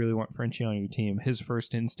 do you really want Frenchie on your team? His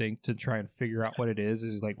first instinct to try and figure out what it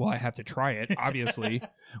is like, well, I have to try it, obviously.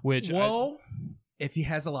 Which, if he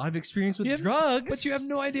has a lot of experience with You have- drugs, but you have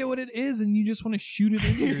no idea what it is, and you just want to shoot it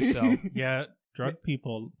into yourself. Yeah. Drug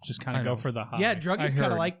people just kind I of know. go for the high. Yeah, drugs I is kind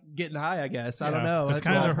heard. of like getting high, I guess. I don't Yeah. know. It's That's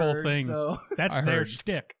kinda what their I've whole heard, thing. So. That's I their heard.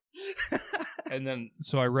 shtick. And then,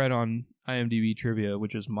 so I read on IMDb trivia,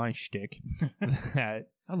 which is my shtick, that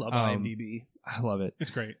I love Um, IMDb. I love it.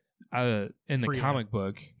 It's great. In the Free comic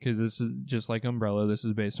book, because this is just like Umbrella, this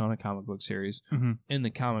is based on a comic book series. Mhm. In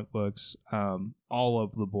the comic books, all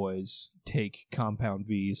of the boys take Compound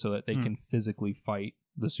V so that they Hmm. can physically fight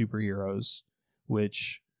the superheroes,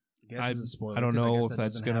 which Guess it's a spoiler, I don't 'cause know guess if that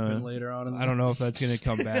that's doesn't gonna- happen later on. I don't know if that's going to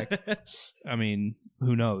come back. I mean,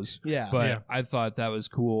 who knows? Yeah, But Yeah. I thought that was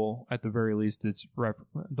cool. At the very least, it's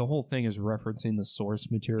the whole thing is referencing the source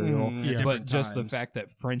material. Mm, Yeah. at But different just the times. fact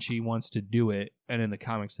that Frenchie wants to do it, and in the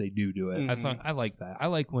comics they do it. I Mhm. thought I like that. I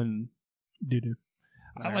like when Doo-doo.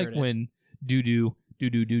 I like when doo.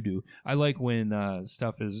 I like when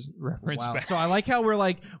stuff is referenced Wow. back. So I like how we're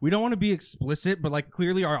like, we don't want to be explicit, but like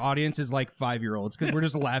clearly our audience is like 5-year-olds because we're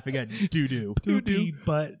just laughing at doo-doo. Poopy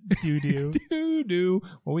butt doo-doo. Doo.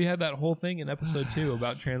 Well, we had that whole thing in episode 2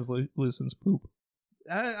 about translucence poop.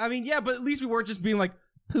 I mean, yeah, but at least we weren't just being like,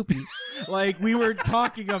 poopy. Like, we were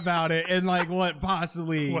talking about it and like what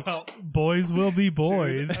possibly. Well, boys will be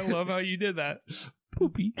boys. Dude, I love how you did that.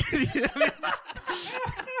 Poopy.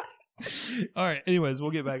 All right. Anyways, we'll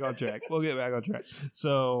get back on track.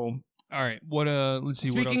 So, all right. What? Let's see.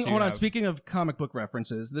 what else do you have? Speaking of comic book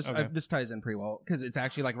references, this Okay. this ties in pretty well because it's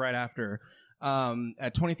actually like right after.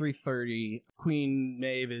 At 23:30, Queen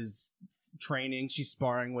Maeve is training. She's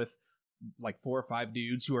sparring with like 4 or 5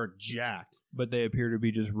 dudes who are jacked. But they appear to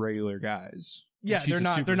be just regular guys. Yeah, She's they're a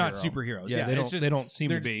not superhero. superheroes. Yeah, they it's don't. just, They don't seem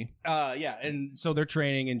to they're- be yeah, and so they're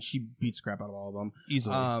training, and she beats the crap out of all of them.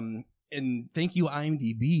 easily. And thank you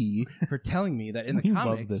IMDb for telling me that in the We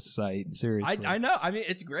comics, love this site. Seriously, I know. I mean,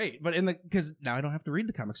 it's great, but because now I don't have to read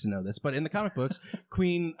the comics to know this. But in the comic books,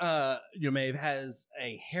 Queen Maeve has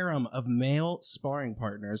a harem of male sparring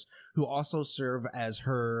partners who also serve as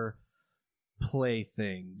her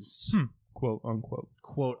playthings, quote unquote.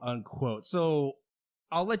 quote unquote. So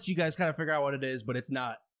I'll let you guys kind of figure out what it is, but it's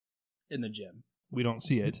not in the gym, We don't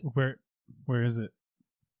see it. Where is it?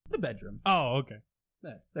 the bedroom. Oh, okay.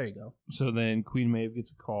 There you go. So then Queen Maeve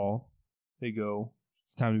gets a call. They go,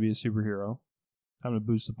 it's time to be a superhero. Time to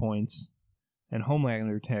boost the points. And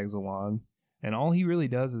Homelander tags along. And all he really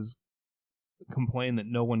does is complain that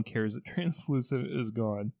no one cares that Translucent is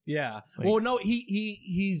gone. Yeah. Like- Well, no,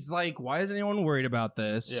 he's like, why is anyone worried about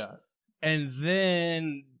this? And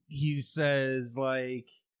then he says, like,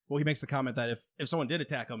 well, he makes the comment that if someone did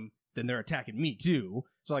attack him, then they're attacking me too.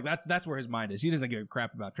 So like that's where his mind is. He doesn't give a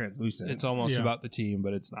crap about Translucent. It's almost Yeah. about the team,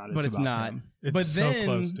 but it's not. but it's about not. him. It's but so then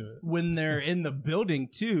close to it. when they're in the building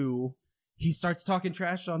too, he starts talking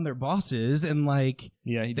trash on their bosses and like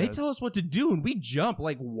Yeah, he they does. tell us what to do and we jump.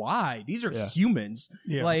 Like, why? These are Yeah. humans.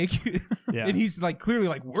 Yeah. Like Yeah. and he's like clearly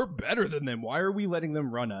like, we're better than them. Why are we letting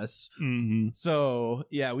them run us? Mm-hmm. So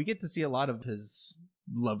yeah, we get to see a lot of his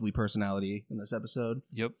lovely personality in this episode.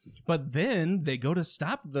 Yep. But then they go to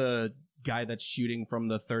stop the guy that's shooting from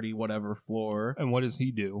the 30 whatever floor. And what does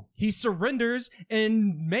he do? He surrenders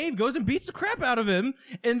and Maeve goes and beats the crap out of him.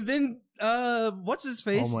 And then what's his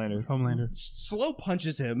face? Homelander Slow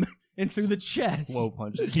punches him in through the chest. Slow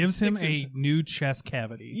punch. gives him Sticks his- a new chest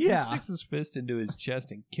cavity. He Yeah. sticks his fist into his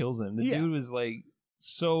chest and kills him. The Yeah. dude was like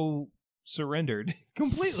so surrendered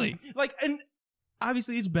completely. Like, and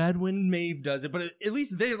obviously it's bad when Maeve does it, but at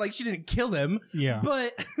least they like she didn't kill him. Yeah.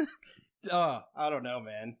 But I don't know,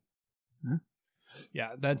 man. Yeah,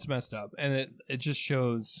 that's messed up. And it just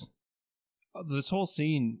shows this whole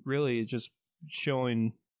scene really is just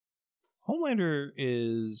showing Homelander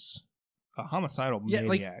is a homicidal Yeah,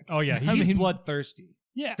 like- maniac. Oh yeah. He's bloodthirsty.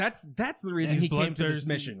 yeah. That's the reason He's he came to this bloodthirsty.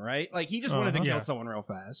 mission, right? Like he just wanted to Uh-huh. kill Yeah. someone real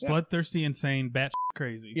fast. bloodthirsty, insane, batshit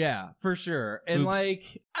crazy. Yeah, for sure. And Oops.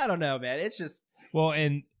 like, I don't know, man. It's just Well,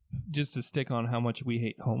 and just to stick on how much we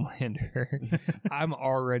hate Homelander, I'm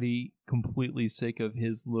already completely sick of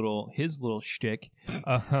his little shtick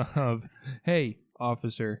of, hey,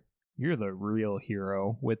 officer, you're the real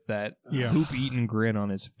hero, with that poop-eaten grin on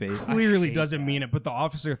his face. Clearly doesn't mean it, but the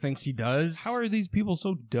officer thinks he does. How are these people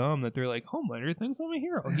so dumb that they're like, Homelander thinks I'm a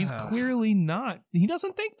hero? He's clearly not. He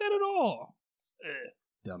doesn't think that at all.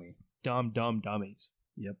 Dummy. Dumb dummies.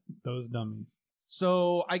 Yep. Those dummies.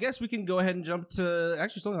 So I guess we can go ahead and jump to,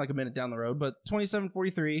 actually it's only like a minute down the road, but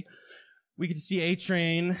 27:43, we get to see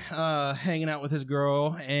A-Train hanging out with his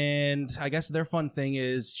girl, and I guess their fun thing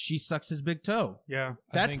is she sucks his big toe. Yeah.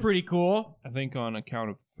 That's pretty cool. I think on a count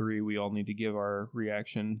of 3, we all need to give our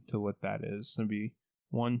reaction to what that is. It'll be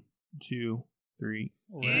 1, 2, 3.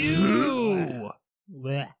 Ew!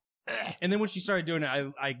 And then when she started doing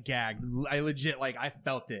it, I gagged. I legit, like, I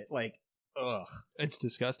felt it. Like, ugh. It's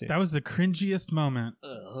disgusting. That was the cringiest moment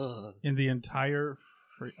in the entire...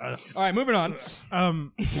 All right, moving on.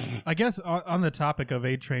 I guess on the topic of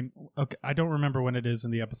A-Train, okay, I don't remember when it is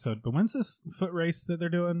in the episode, but when's this foot race that they're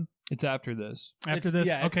doing? It's after this. After this?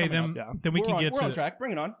 Yeah, it's okay, then coming up, then we we're can on, get we're to... on track.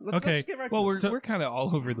 Bring it on. Let's get right Well, to it. we're kind of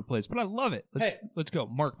all over the place, but I love it. Let's go.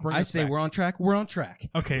 Mark, bring I us say back. we're on track. We're on track.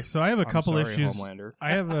 Okay, so I have a couple I'm sorry, issues. Homelander.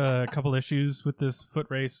 I have a couple issues with this foot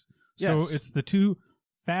race. So Yes. it's the 2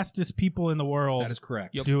 fastest people in the world That is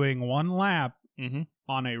correct. doing 1 lap Mm-hmm.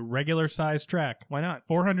 on a regular sized track. Why not?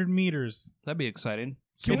 400 meters. That'd be exciting.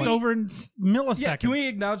 It's over in milliseconds. Yeah, can we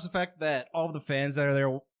acknowledge the fact that all of the fans that are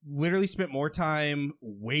there literally spent more time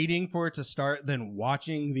waiting for it to start than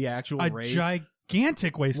watching the actual a race?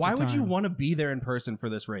 gigantic waste Why of would you time. want to be there in person for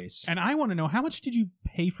this race? And I want to know, how much did you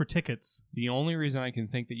pay for tickets? The only reason I can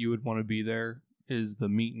think that you would want to be there is the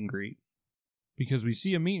meet and greet, because we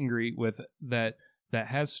see a meet and greet with that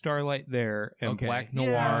has Starlight there, and Okay. Black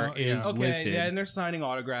Noir Yeah. is Okay, listed. yeah, and they're signing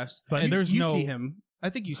autographs. But you, there's you no- see him. I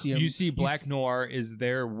think you see him. You see Black Noir is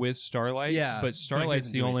there with Starlight, Yeah, but but he Starlight's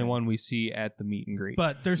doesn't the do only anything. one we see at the meet and greet.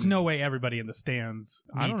 But there's no way everybody in the stands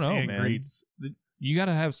I don't meets know, and man. greets. You got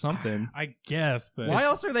to have something. I guess, but Why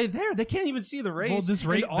else are they there? They can't even see the race. Well, this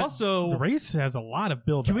race And also, the race has a lot of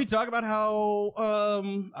build. can we talk about how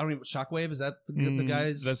I don't even Shockwave, is that the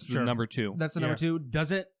guys? That's the Sure. number 2 That's the number 2.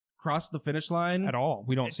 Doesn't cross the finish line at all.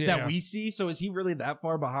 We don't see that it. we see. So is he really that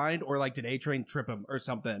far behind, or like did A-Train trip him or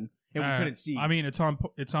something and we couldn't see? I mean, it's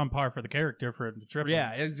on par for the character for him to trip.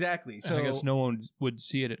 yeah, exactly. So I guess no one would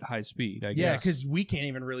see it at high speed. I yeah, guess. because we can't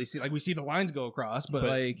even really see. Like we see the lines go across, but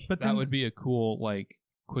like but that then, would be a cool like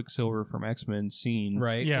Quicksilver from X-Men scene.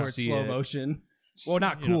 right, Yeah. where it's See slow it. motion. Well,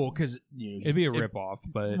 not You know, cool because it'd be a rip off,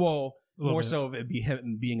 but Well, little more bit. so if it'd be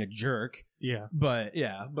him being a jerk. yeah. but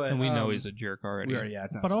and we know he's a jerk already. we already, yeah,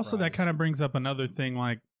 it's not But also that kind of brings up another thing.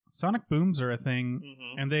 Like sonic booms are a thing,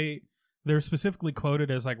 and they're specifically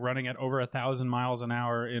quoted as like running at over 1,000 miles an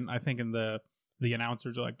hour. In I think in the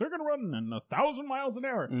announcers are like they're gonna run in 1,000 miles an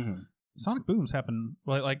hour. Sonic booms happen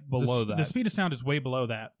like Below the that. speed of sound is way below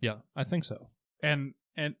that, Yeah, I think so. and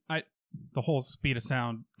the whole speed of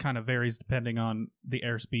sound kind of varies depending on the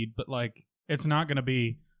airspeed, but like it's not going to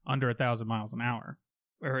be under 1,000 miles an hour,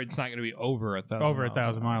 Or it's not going to be over 1,000. over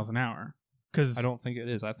 1,000 miles an hour. Because I don't think it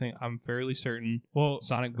is. I'm fairly certain well,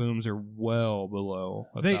 sonic booms are well below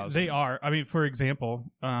 1,000. they are. I mean, for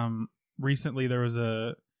example, recently there was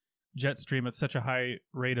a jet stream at such a high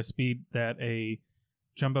rate of speed that a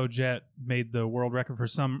jumbo jet made the world record for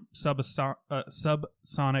some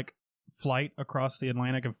subsonic flight across the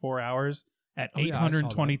Atlantic in 4 hours at Oh, yeah, I saw that.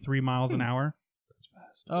 823 miles an hour.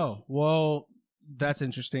 Oh, well, that's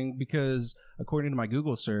interesting because according to my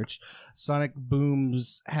Google search, sonic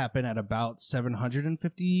booms happen at about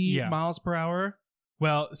 750 Yeah. miles per hour.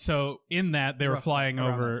 Well, so in that they were Roughly flying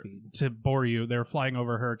around that over speed. to bore you. They were flying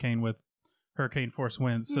over hurricane with hurricane force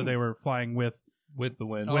winds, so they were flying with with the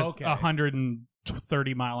wind. Oh, with okay.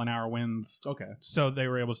 130 mile an hour winds. Okay. So they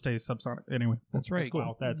were able to stay subsonic. Anyway, That's right.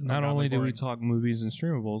 cool. That's Not only do we boring. talk movies and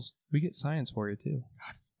streamables, we get science for you too.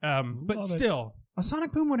 But Love it. still, a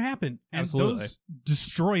sonic boom would happen, and Absolutely. those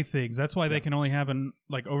destroy things. That's why they can only happen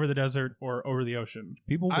like over the desert or over the ocean.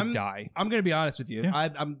 People would I'm- die. I'm gonna be honest with you. Yeah.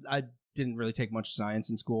 I didn't really take much science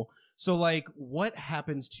in school, so like, what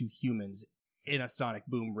happens to humans in a sonic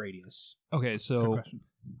boom radius? Okay, Good so question.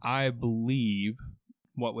 I believe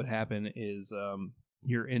what would happen is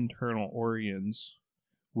your internal organs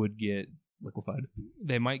would get Liquefied.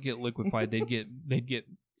 they might get liquefied. they'd get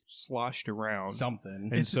sloshed around. Something.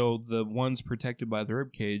 And so the ones protected by the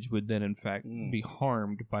rib cage would then in fact Mm. be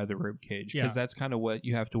harmed by the rib cage, Yeah. because that's kind of what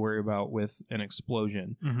you have to worry about with an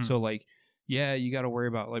explosion. Mhm. So like, yeah, you got to worry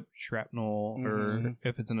about like shrapnel or Mhm.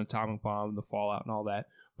 if it's an atomic bomb, the fallout and all that.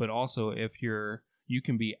 But also if you you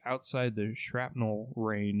can be outside the shrapnel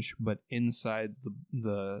range, but inside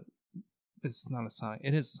the it's not a sonic.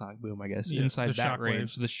 It is a sonic boom, I guess. Yeah, inside the that shock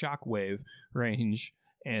range, the shockwave range,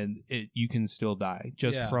 and you can still die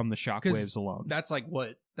just Yeah. from the shockwaves alone. That's like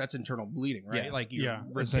that's internal bleeding, right? Yeah. Like your Yeah.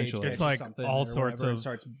 rib cage Essentially. catches It's like something all or sorts whatever, of it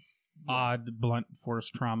starts. Odd blunt force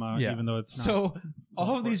trauma, Yeah. even though it's not. So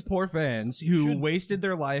all of these poor fans who Should- wasted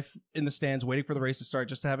their life in the stands waiting for the race to start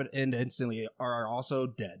just to have it end instantly are also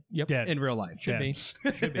dead dead. in real life. Should be.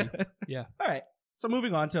 Should be. Yeah. All right. So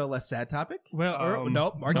moving on to a less sad topic. Well,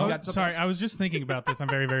 No, Mark, you no, got something sorry, else? I was just thinking about this. I'm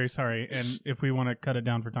very, very sorry. And if we want to cut it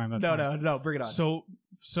down for time, that's No, fine. no, bring it on.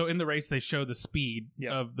 So in the race, they show the speed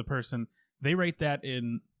Yep. of the person. They rate that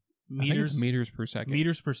in I think it's meters meters per second.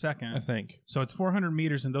 meters per second. I think. So it's 400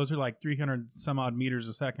 meters, and those are like 300 some odd meters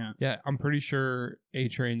a second. Yeah, I'm pretty sure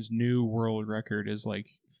A-Train's new world record is like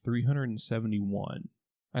 371.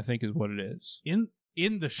 I think is what it is.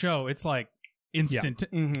 In the show, it's like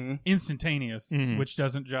Mm-hmm. instantaneous, Mhm. which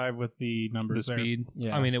doesn't jive with the The numbers there. speed.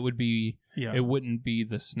 Yeah. I mean, it would be. Yeah, It wouldn't be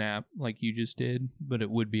the snap like you just did, but it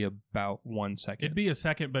would be about 1 second. it'd be a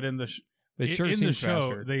second, but in the It sure in the seems show,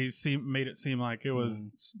 faster. they made it seem like it was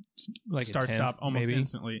Like a start tenth, stop almost maybe?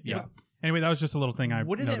 instantly. Yeah. Anyway, that was just a little thing I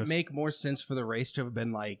Wouldn't noticed. it make more sense for the race to have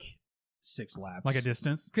been like 6 laps? like a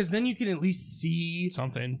distance? Because then you can at least see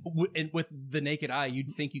something. and with the naked eye, you'd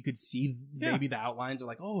think you could see Yeah. maybe the outlines of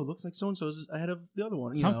like, oh, it looks like so and so is ahead of the other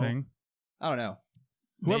one. you Something. know? I don't know.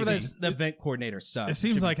 Whoever Maybe. the event coordinator sucks. It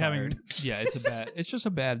seems should be like having. fired. Yeah, it's a bad. It's just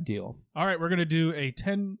a bad deal. All right, we're gonna do a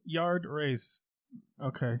 10-yard race.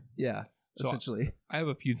 Okay. Yeah, So- essentially. I have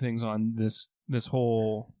a few things on this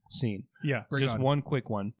whole scene. Yeah, Bring it Just on. one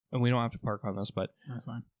quick one, and we don't have to park on this. But that's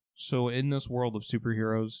fine. so in this world of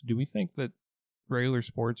superheroes, do we think that regular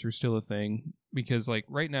sports are still a thing? Because like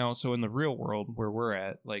right now, so in the real world where we're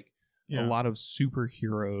at, like Yeah. a lot of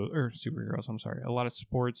superheroes. I'm sorry, a lot of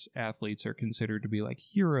sports athletes are considered to be like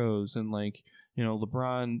heroes, and like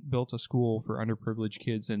LeBron built a school for underprivileged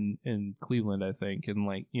kids in Cleveland, I think, and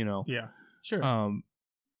like Yeah. Sure.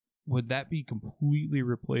 would that be completely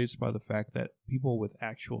replaced by the fact that people with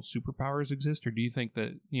actual superpowers exist, or do you think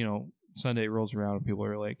that Sunday rolls around and people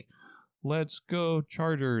are like, let's go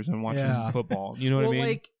Chargers and watch Yeah. football? You know what well, I mean?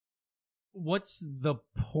 like, what's the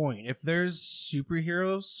point? If there's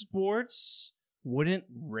superhero sports, wouldn't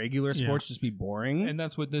regular Yeah. sports just be boring? And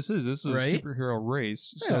that's what this is. This is Right? a superhero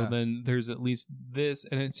race. So Yeah. then there's at least this,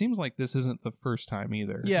 and it seems like this isn't the first time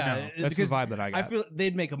either. yeah, No. That's the because vibe that I got. I feel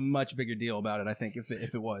they'd make a much bigger deal about it. I think if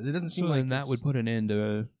it was, it doesn't seem so like then that it's- would put an end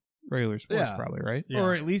to regular sports, Yeah. probably, right? Yeah.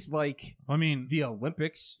 or at least like I mean, the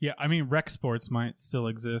Olympics. yeah. I mean, rec sports might still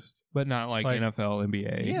exist. But not like, Like- NFL,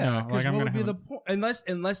 NBA. Yeah, No, because like, I'm what would gonna be have the point?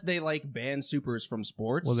 Unless they like ban supers from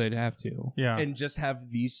sports, Well, they'd have to. Yeah. and just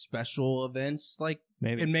have these special events, like,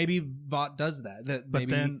 Maybe. and maybe VOT does that. That but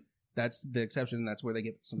maybe then that's the exception. And that's where they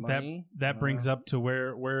get some that money. that brings up to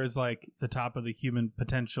where is like the top of the human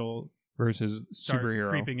potential Versus start superhero.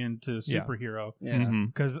 creeping into Yeah. superhero. Yeah. Mhm.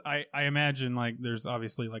 Because I imagine like there's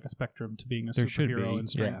obviously like a spectrum to being a There should superhero be, and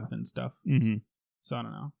strength yeah. and stuff. Mm-hmm. So I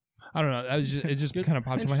don't know. I don't know. It just Good. kind of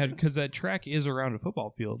popped in my head because that track is around a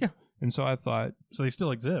football field. Yeah. And so I thought, So they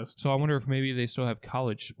still exist. so I wonder if maybe they still have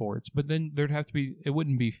college sports, but then there'd have to be, it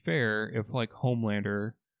wouldn't be fair if like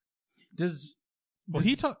Homelander. Does Well,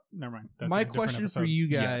 he talked. Never mind. That's my a different question for episode. you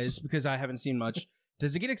guys, Yes. because I haven't seen much,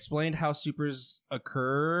 does it get explained how supers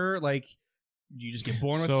occur? Like, do you just get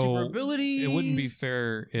born with So, super abilities? It wouldn't be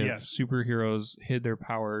fair if Yes. superheroes hid their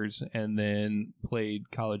powers and then played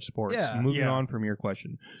college sports. Yeah. Moving Yeah. on from your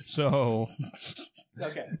question. So,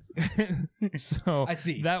 okay, so I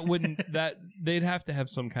see. that wouldn't, that they'd have to have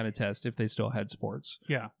some kind of test if they still had sports.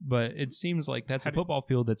 Yeah. But it seems like that's How a do- football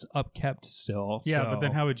field that's upkept still. Yeah, so- but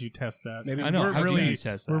then how would you test that? Maybe I know. We're How really, do you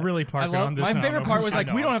test that? We're really I parking love on this. my now. favorite part was I like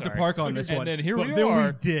know, we don't I'm have to sorry. park on this And one. then here but we then are.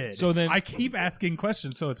 we did. So then I keep asking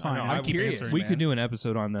questions, so it's I fine. know, I I'm keep curious. answering. we man. could do an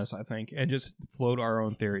episode on this, I think, and just float our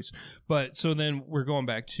own theories. But so then we're going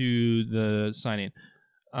back to the signing.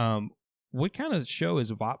 What kind of show is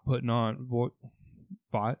VOT putting on? VOT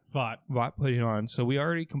putting on. So we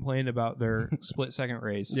already complained about their split second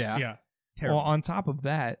race. yeah, Yeah. terrible. Well, on top of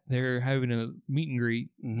that, they're having a meet and greet,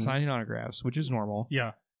 Mhm. signing autographs, which is normal.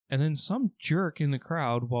 Yeah. And then some jerk in the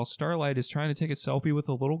crowd, while Starlight is trying to take a selfie with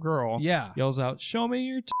a little girl, yeah. yells out, "Show me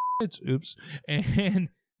your tits!" Oops, and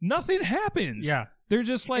nothing happens. Yeah. They're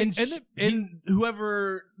just like, And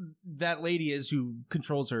whoever that lady is who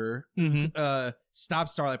controls her Mhm. stopped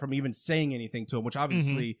Starlight from even saying anything to him, which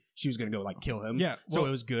obviously she was going to go like kill him. Yeah, So well-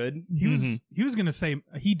 it was good. He was gonna say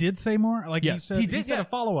he did say more. Like Yes. he He said yeah. a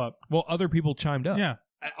follow up. Well, other people chimed up. Yeah.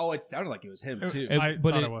 Oh, it sounded like it was him too. It- I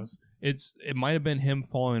but thought it- it was. It might have been him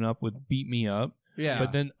following up with "Beat Me Up," Yeah.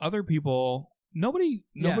 But then other people, nobody,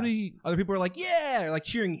 Other people are like, yeah, like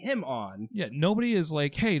cheering him on. nobody is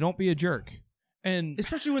like, hey, don't be a jerk. And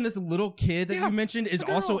Especially when this little kid that you mentioned is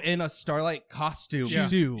also in a Starlight costume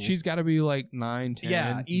too. she's got to be like 9, 10,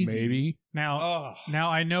 Yeah, easy. maybe. Now, Oh, now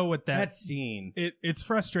I know what that scene. it's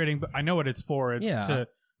frustrating, but I know what it's for. It's Yeah. to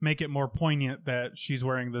make it more poignant that she's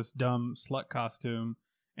wearing this dumb slut costume,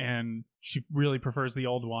 and she really prefers the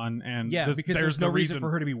old one. And Because there's no reason for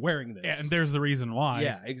her to be wearing this. and there's the reason why.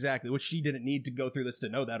 Yeah, exactly. Which she didn't need to go through this to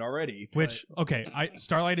know that already. Which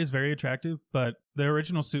Starlight is very attractive, but the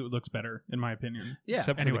original suit looks better in my opinion. yeah.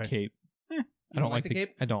 Except for Anyway. the cape. You I don't like the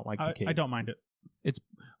cape. I don't like the cape. I don't mind it.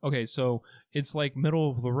 Okay, so it's like middle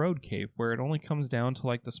of the road cape where it only comes down to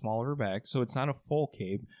like the small of her back, so it's not a full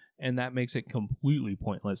cape, and that makes it completely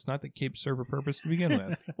pointless. Not that capes serve a purpose to begin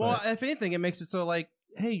with. Well, but if anything, it makes it so like,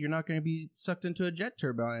 hey, you're not going to be sucked into a jet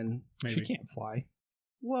turbine. Maybe. she can't fly.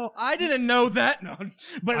 Well, I didn't know that. No,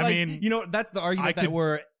 but I like, mean, you know, that's the argument that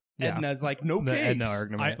where Yeah. Edna's like, no The capes. Edna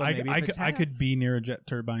argument. But maybe if it's I half. could be near a jet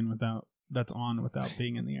turbine without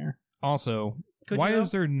being in the air. Also, Could why you though?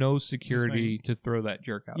 is there no security to throw that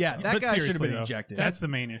jerk out? Yeah, though? that But guy should have seriously, been though, ejected. That's the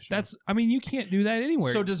main issue. I mean, you can't do that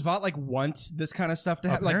anywhere. So does Vought like want this kind of stuff to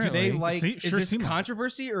happen? Like, do they Apparently. like? See, is sure this seem like it.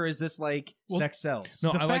 controversy or is this like Well, sex sells?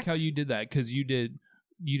 no, the I like how fact- you did that because you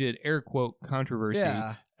did air quote controversy,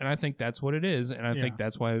 Yeah. and I think that's what it is, and I Yeah. think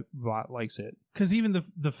that's why Vought likes it. Because even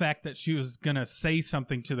the fact that she was gonna say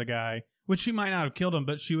something to the guy, which she might not have killed him,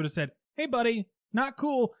 but she would have said, "Hey, buddy, not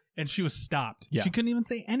cool," and she was stopped. Yeah. She couldn't even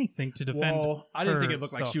say anything to defend. Well, I didn't think her, it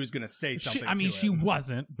looked like so- she was going to say something. I mean, to she him.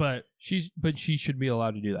 wasn't, but But she should be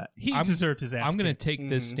allowed to do that. he I'm- deserved his ass. I'm going to kicked. take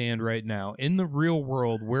this Mhm. stand right now. In the real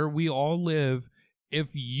world where we all live, if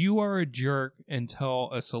you are a jerk and tell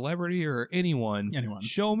a celebrity or anyone,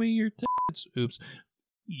 show me your tits,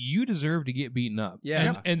 you deserve to get beaten up.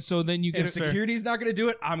 Yeah. And so then you get If security's not going to do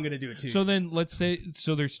it, I'm going to do it too. So then let's say,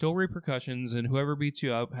 so there's still repercussions, and whoever beats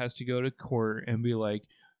you up has to go to court and be like,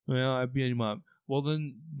 well, I beat him up. Well,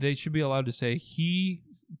 then they should be allowed to say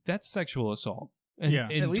that's sexual assault. And Yeah.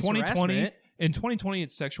 in At least 2020, harassment. in 2020,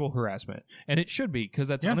 it's sexual harassment, and it should be because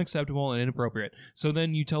that's Yeah. unacceptable and inappropriate. So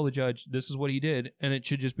then you tell the judge this is what he did, and it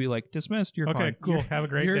should just be like dismissed. You're Okay, fine. cool. Have a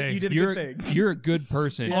great day. You did a You're good thing. you're a good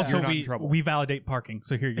person. Yeah. Also, You're not in trouble. we validate parking,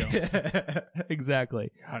 so here you go.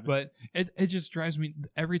 Exactly. God. But it just drives me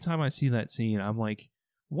every time I see that scene. I'm like,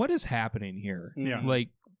 what is happening here? Yeah. Like,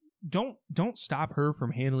 don't stop her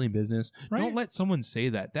from handling business. Right. Don't let someone say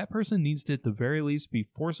that. That person needs to, at the very least, be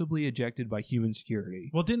forcibly ejected by human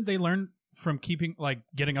security. Well, didn't they learn from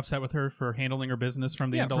getting upset with her for handling her business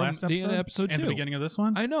from the end of from last the episode, end of episode and 2. the beginning of this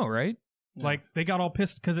one? I know, right? Like they got all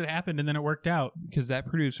pissed because it happened, and then it worked out. Because that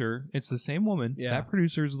producer, it's the same woman. Yeah. That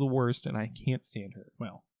producer is the worst, and I can't stand her.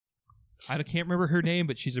 Well, I can't remember her name,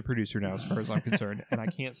 but she's a producer now, as far as I'm concerned, and I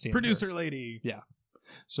can't stand her. producer lady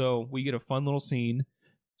So we get a fun little scene.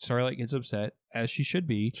 Starlight gets upset, as she should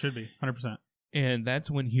be, should be 100%. and that's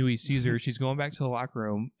when Huey sees her. She's going back to the locker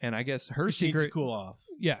room, and I guess her She needs to secret, cool off.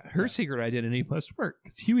 her secret identity must work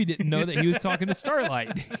because Huey didn't know that he was talking to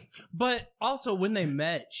Starlight. But also, when they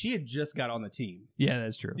met, she had just got on the team. Yeah,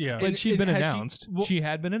 that's true. Yeah. but And- she'd been and has she- announced. well- She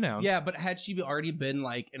had been announced. Yeah, but had she already been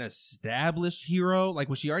like an established hero? Like,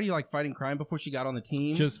 was she already like fighting crime before she got on the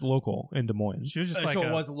team? just local in Des Moines. She was just like so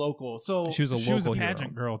it was local. So She was a she was a local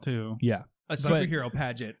pageant hero. girl too. Yeah. a superhero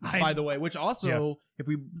pageant, by the way, which also, Yes. if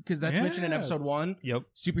we, because that's mentioned in episode Yes. 1, Yep.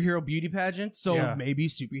 superhero beauty pageants. So Yeah. maybe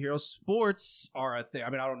superhero sports are a thing. I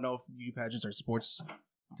mean, I don't know if beauty pageants are sports.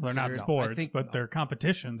 They're not considered. sports, I think but they're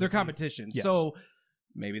competitions. they're competitions. Yes. So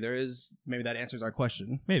maybe maybe that answers our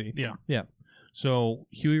question. Maybe. Yeah. Yeah. So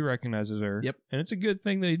Huey recognizes her. Yep. And it's a good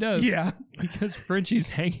thing that he does. Yeah. Because Frenchie's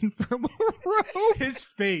hanging from a rope. His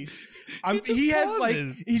face. just He has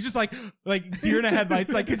pauses. he's just like deer in the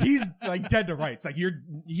headlights, like, because he's like dead to rights. Like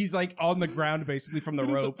he's like on the ground basically from the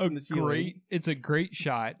rope, from the ceiling. It's a great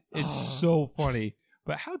shot. It's so funny.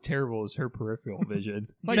 But how terrible is her peripheral vision?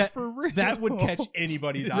 Like, That- for real. That would catch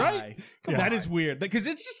anybody's Right? eye. Come That on. is weird because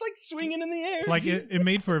it's just like swinging in the air. Like it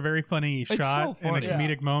made for a very funny It's shot so and a funny.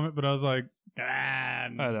 comedic moment, but I was like, I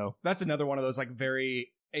know. That's another one of those like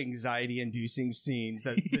very anxiety-inducing scenes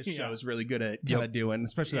that this Yeah. show is really good at Yep. kind of doing,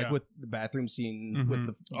 especially like Yeah. with the bathroom scene Mhm. with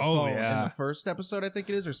the Oh, phone yeah. in the first episode, I think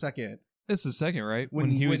it is, or second. This is second, right? When,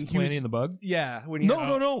 When- he was when he planting was- the bug? Yeah, when he No, has-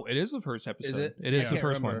 no. It is the first episode. Is it? It is Yeah. the Can't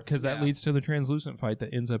first one remember. because that Yeah. leads to the translucent fight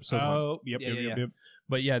that ends episode 1. oh, yep, Yeah, yep, yeah, yep, yeah. yep.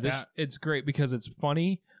 But yeah, That- it's great because it's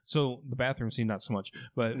funny. So the bathroom scene, not so much,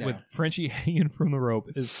 but No. with Frenchie hanging from the rope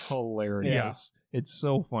is hilarious. It's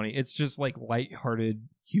so funny. It's just like lighthearted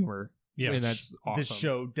humor. Yeah. and that's awesome. This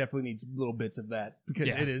show definitely needs little bits of that because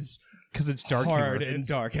Yeah. it is because it's dark hard humor. and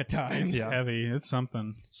dark at times. It's heavy. It's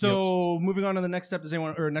something. So moving on to the next step,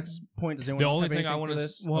 next point, does anyone The else only have thing I anything want for to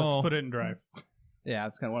this? Let's put it in drive. Yeah,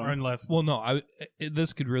 that's kind of Or what I'm... unless Well, no,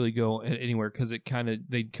 this could really go anywhere because it kind of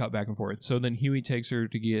they'd cut back and forth. So then Huey takes her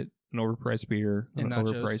to get an overpriced beer, And an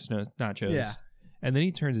nachos. overpriced nachos, Yeah. and then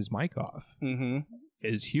he turns his mic off. Mm-hmm.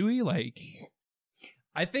 Is Huey like?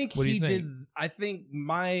 I think What do he you think? did. I think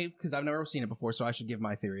because I've never seen it before, so I should give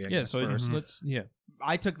my theory. I Yeah, guess, so first. let's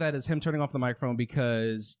I took that as him turning off the microphone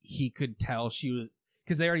because he could tell she was.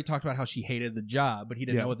 Because they already talked about how she hated the job, but he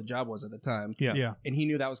didn't Yeah. know what the job was at the time, Yeah. yeah. and he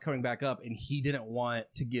knew that was coming back up, and he didn't want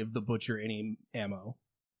to give the butcher any ammo.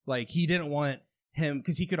 Like he didn't want him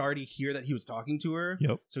because he could already hear that he was talking to her.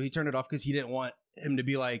 Yep. So he turned it off because he didn't want him to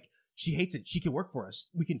be like, she hates it. She can work for us.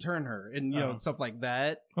 We can turn her, and Oh. stuff like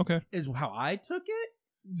that Okay. is how I took it.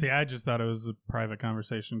 See, I just thought it was a private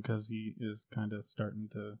conversation because he is kind of starting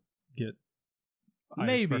to get eyes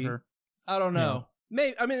Maybe. for her. I don't know.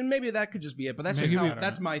 Maybe that could just be it, but that's Maybe, just I how, don't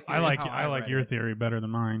that's know. my theory. I like your theory better than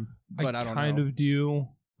mine. But I don't kind know. of do,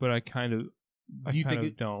 but I kind of You think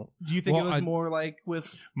it- don't. Do you think Well, it was I- more like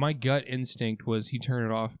with? My gut instinct was he turned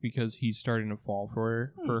it off because he's starting to fall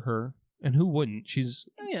for her, and who wouldn't? She's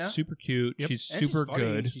Yeah, super cute. Yep. She's And super funny,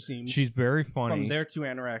 good. She seems She's very funny. from their two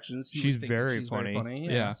interactions. you She's would think that very she's funny. Very funny.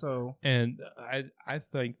 Yeah. So And I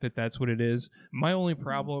think that's what it is. My only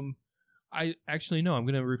problem, I'm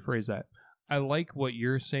going to rephrase that. I like what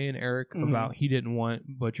you're saying, Eric, Mhm. about he didn't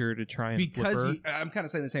want Butcher to try and because flip her. I'm kind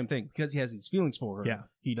of saying the same thing because he has these feelings for her. Yeah.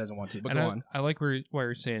 he doesn't want to. But And go I, on. I like why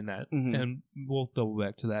you're saying that, Mhm. and we'll double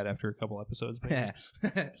back to that after a couple episodes. maybe.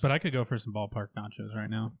 But I could go for some ballpark nachos right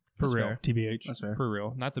now. For That's real, fair. TBH. That's fair. for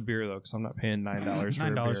real. Not the beer though, because I'm not paying $9 for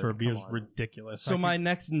 $9 for a beer Come is on. ridiculous. So my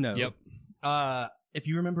next note. Yep. If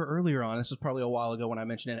you remember earlier on, this was probably a while ago when I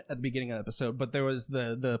mentioned it at the beginning of the episode, but there was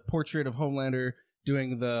the portrait of Homelander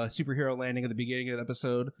doing the superhero landing at the beginning of the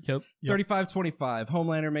episode. Yep. 35-25.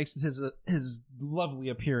 Homelander makes his lovely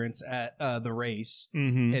appearance at the race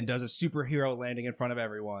Mm-hmm. and does a superhero landing in front of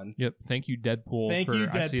everyone. Yep. Thank you, Deadpool. Thank for, you,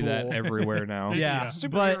 I see that Deadpool. everywhere now. Yeah, Superhero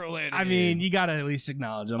but landing. I mean, you gotta at least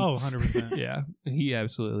acknowledge him. Oh, 100%. Yeah, he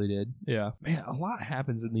absolutely did. Yeah, man, a lot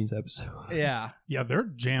happens in these episodes. Yeah. Yeah, they're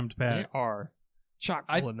jammed They packed. are chock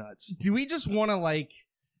full of nuts. Do we just want to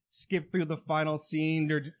skip through the final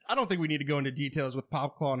scene, or I don't think we need to go into details with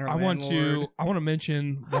Popclaw and her I want landlord. to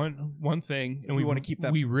mention one thing, and we wanna keep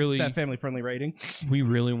that- we really that family friendly rating. we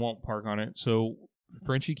really won't park on it. So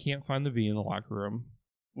Frenchie can't find the V in the locker room,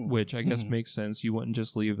 Mm. which I guess Mhm. makes sense. You wouldn't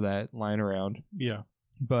just leave that lying around. Yeah.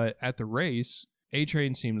 But at the race,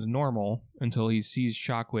 A-Train seems normal until he sees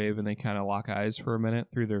Shockwave, and they kind of lock eyes for a minute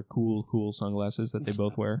through their cool sunglasses that they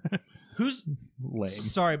both wear. Who's Lame.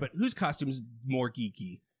 sorry, but whose costume's more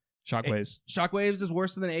geeky? Shockwaves. Shockwaves is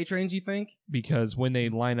worse than A-Train's, you think? Because when they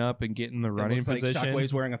line up and get in the It running looks like position,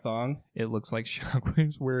 Shockwave's wearing a thong. it looks like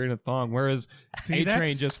Shockwave's wearing a thong, whereas See, A-Train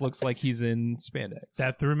that's- just looks like he's in spandex.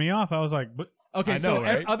 That threw me off. I was like, but Okay, I so know,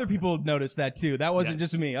 right? other people noticed that too. That wasn't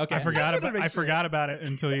Yes. just me. Okay, I forgot Just about wanted to make sure. about it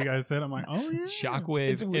until you guys said it. I'm like, oh yeah. Shockwave.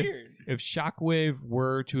 It's weird. If Shockwave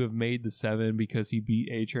were to have made the 7 because he beat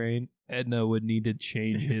A-Train, Edna would need to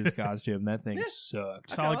change his costume. That thing Yeah.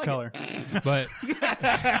 sucked. Solid like color. But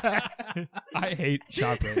I hate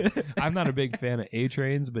Shockwave. I'm not a big fan of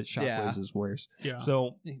A-Trains, but Shockwave's Yeah. is worse. Yeah.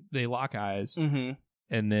 So they lock eyes, hmm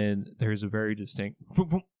and then there's a very distinct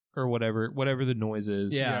or whatever the noise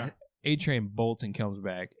is. Yeah. A-Train bolts and comes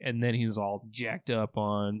back, and then he's all jacked up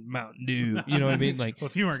on Mountain Dew. You know what I mean? Like Well,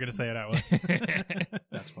 if you weren't gonna say it, I was.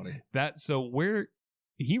 That's funny. so where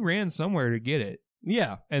he ran somewhere to get it,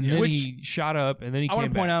 Yeah, and then Which- he shot up, and then he I came want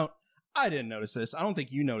to back. point out I didn't notice this. I don't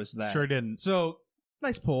think you noticed that. Sure didn't. So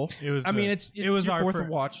nice pull. It was. I mean, it's it was our your fourth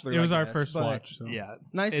fir- watch through. It was I our guess, first but watch. So. Yeah,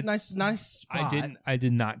 Nice, It's- nice spot. I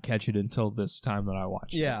did not catch it until this time that I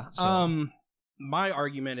watched. Yeah. it, so. My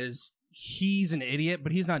argument is he's an idiot,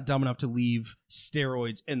 but he's not dumb enough to leave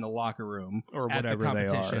steroids in the locker room or at whatever the they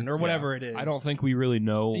competition are, or whatever it is. I don't think we really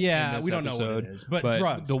know. Yeah, in this we don't know episode, what it is, but, but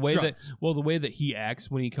drugs. the way drugs. the way that he acts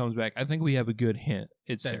when he comes back, I think we have a good hint.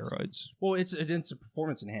 It's That's- steroids. Well, it's a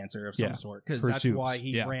performance enhancer of some Yeah, sort because for that's Supes, why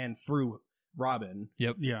he yeah. ran through Robin.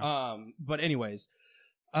 Yeah. But anyways,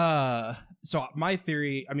 so my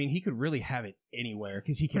theory, I mean, he could really have it anywhere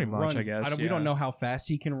because he can Pretty much, run. I guess, We don't yeah. know how fast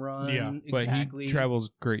he can run. Yeah, But exactly. he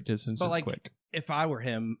travels great distances But, like, quick. If I were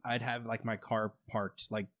him, I'd have my car parked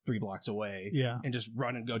 3 blocks away. Yeah. And just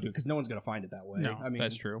run and go do it because no one's gonna find it that way. No, I mean,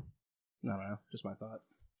 That's true. I don't know, just my thought.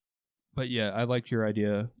 But yeah, I liked your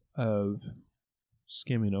idea of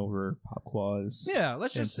skimming over Popclaw's. Yeah,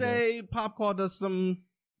 let's just Incident. say Popclaw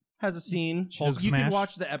has a scene. She does You smash. can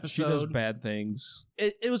watch the She does episode. bad things.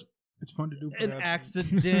 It was It's fun to do. an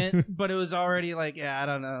accident, but it was already like, yeah, I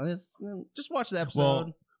don't know. Just watch the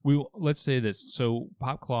episode. Let's say this. So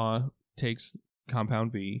Pop Claw takes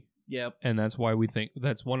Compound V. Yep. And that's why we think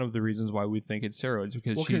that's one of the reasons why we think it's steroids,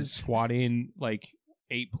 because she's squatting like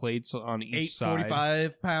 8 plates on each side.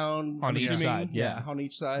 45-pound on each side. Yeah, on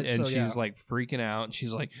each side. And so, she's like freaking out. And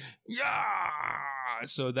she's like, yeah.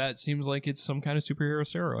 So that seems like it's some kind of superhero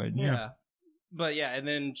steroid. Yeah. But yeah, and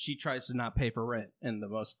then she tries to not pay for rent in the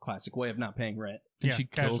most classic way of not paying rent. And she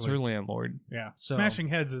kills her landlord. Yeah. So- Smashing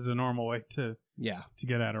heads is a normal way to Yeah.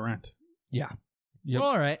 get out of rent. Yeah. Yep. Well,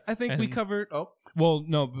 all right. I think we And- covered. Oh, Well,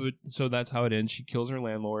 no, but so that's how it ends. She kills her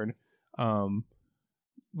landlord.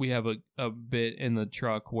 We have a bit in the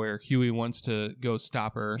truck where Huey wants to go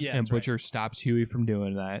stop her, Yeah, and that's right. Butcher stops Huey from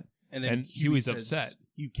doing that. and then And Huey's says, upset.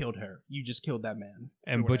 You killed her. You just killed that man.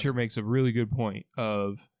 And Or Butcher whatever. makes a really good point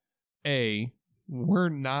of, A, we're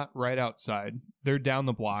not right outside. They're down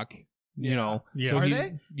the block. You Yeah. know. Yeah. So Are he-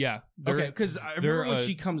 they? Yeah. Okay, because I they're, remember when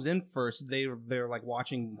she comes in first, they're like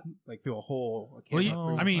watching like through a hole. Well, you-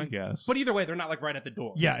 Oh, I mean, I guess. But either way, they're not like right at the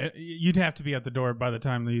door. Yeah, you'd have to be at the door by the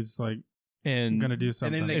time he's like and going to do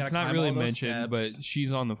something. then they it's gotta not climb really all those mentioned, steps. but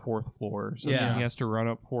she's on the 4th floor, so Yeah. then he has to run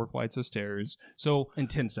up 4 flights of stairs. So In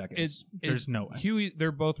 10 seconds. There's no way. Huey.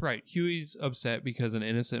 They're both right. Huey's upset because an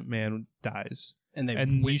innocent man dies, and they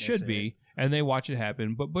and he witness should it. be, and they watch it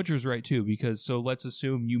happen. But Butcher's right too, because so let's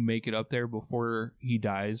assume you make it up there before he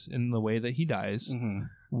dies in the way that he dies. Mhm.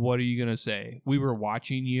 What are you gonna say? We were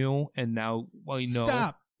watching you, and now, well, you know,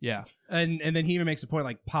 Stop. yeah. And then he even makes a point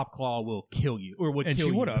like Pop Claw will kill you or would And kill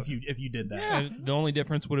she you would've. if you did that. And the only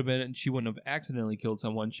difference would have been she wouldn't have accidentally killed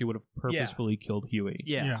someone. She would have purposefully killed Huey.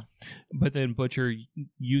 Yeah. But then Butcher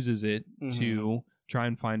uses it Mhm. to try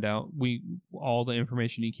and find out all the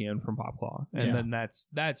information he can from Pop Claw, and Yeah. then that's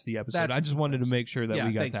the episode. That's I just wanted to the make sure that Yeah,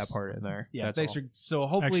 we got thanks. that part in there. Yeah, That's thanks all. for so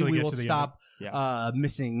hopefully Actually we get will to the stop Yeah.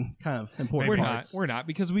 missing kind of important We're parts. not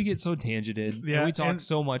because we get so tangented. Yeah, and we talk and-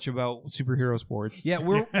 so much about superhero sports. Yeah,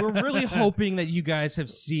 we're really hoping that you guys have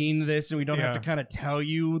seen this and we don't have to Yeah. kind of tell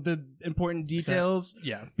you the important details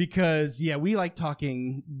yeah. because we like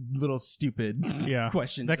talking little stupid Yeah.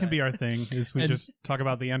 questions. That can be our thing, is we And- just talk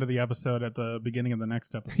about the end of the episode at the beginning of the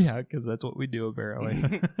next episode. Yeah, because that's what we do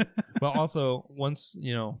apparently. But also, once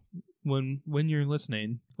when you're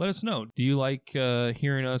listening, let us know. Do you like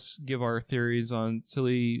hearing us give our theories on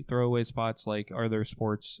silly throwaway spots? Like, are there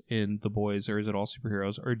sports in The Boys, or is it all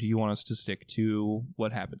superheroes? Or do you want us to stick to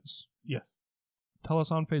what happens? Yes. Tell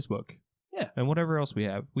us on Facebook. Yeah. And whatever else we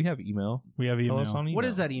have. We have email. We have Tell us email. on email. What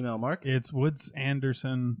is that email, Mark? It's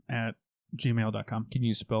woodsanderson@gmail.com. Can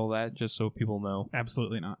you spell that just so people know?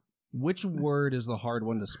 Absolutely not. Which word is the hard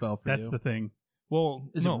one to spell for That's you? the thing. Well,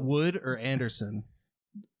 Is it Wood or Anderson?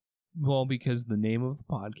 Well, because the name of the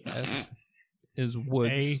podcast is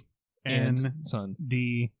Woods and Son.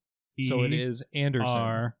 ANDE. So it is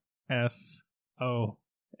Anderson. RSON. I'm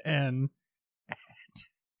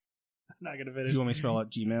not gonna finish. Do you want me to spell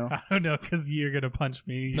out Gmail? I don't know, because you're gonna punch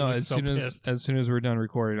me. You No, look as so soon pissed. as we're done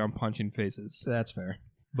recording, I'm punching faces, That's fair.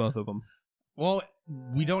 both of them. Well,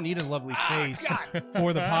 we don't need a lovely face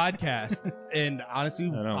for the podcast. And honestly, I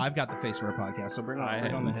know. I've got the face for a podcast, so bring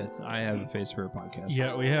on the hits. I have a face for a podcast.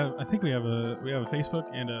 Yeah, we have. I think we have a Facebook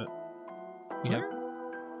and a. Yep.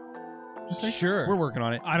 Just say- Sure. We're working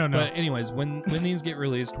on it. I don't know. But anyways, when these get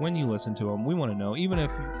released, when you listen to them, we want to know. Even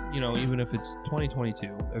if it's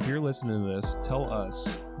 2022, if you're listening to this, tell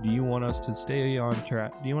us. Do you want us to stay on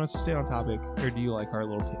track? Do you want us to stay on topic, or do you like our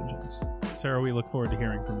little tangents? Sarah, we look forward to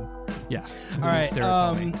hearing from you. Yeah. All right. Sarah,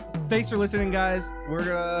 tell me. Thanks for listening, guys. We're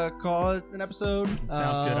gonna call it an episode.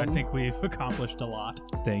 Sounds good. I think we've accomplished a lot.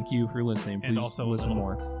 Thank you for listening. Please And also a listen little.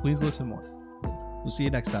 more. Please listen more. we'll see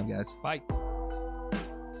you next time, guys. Bye.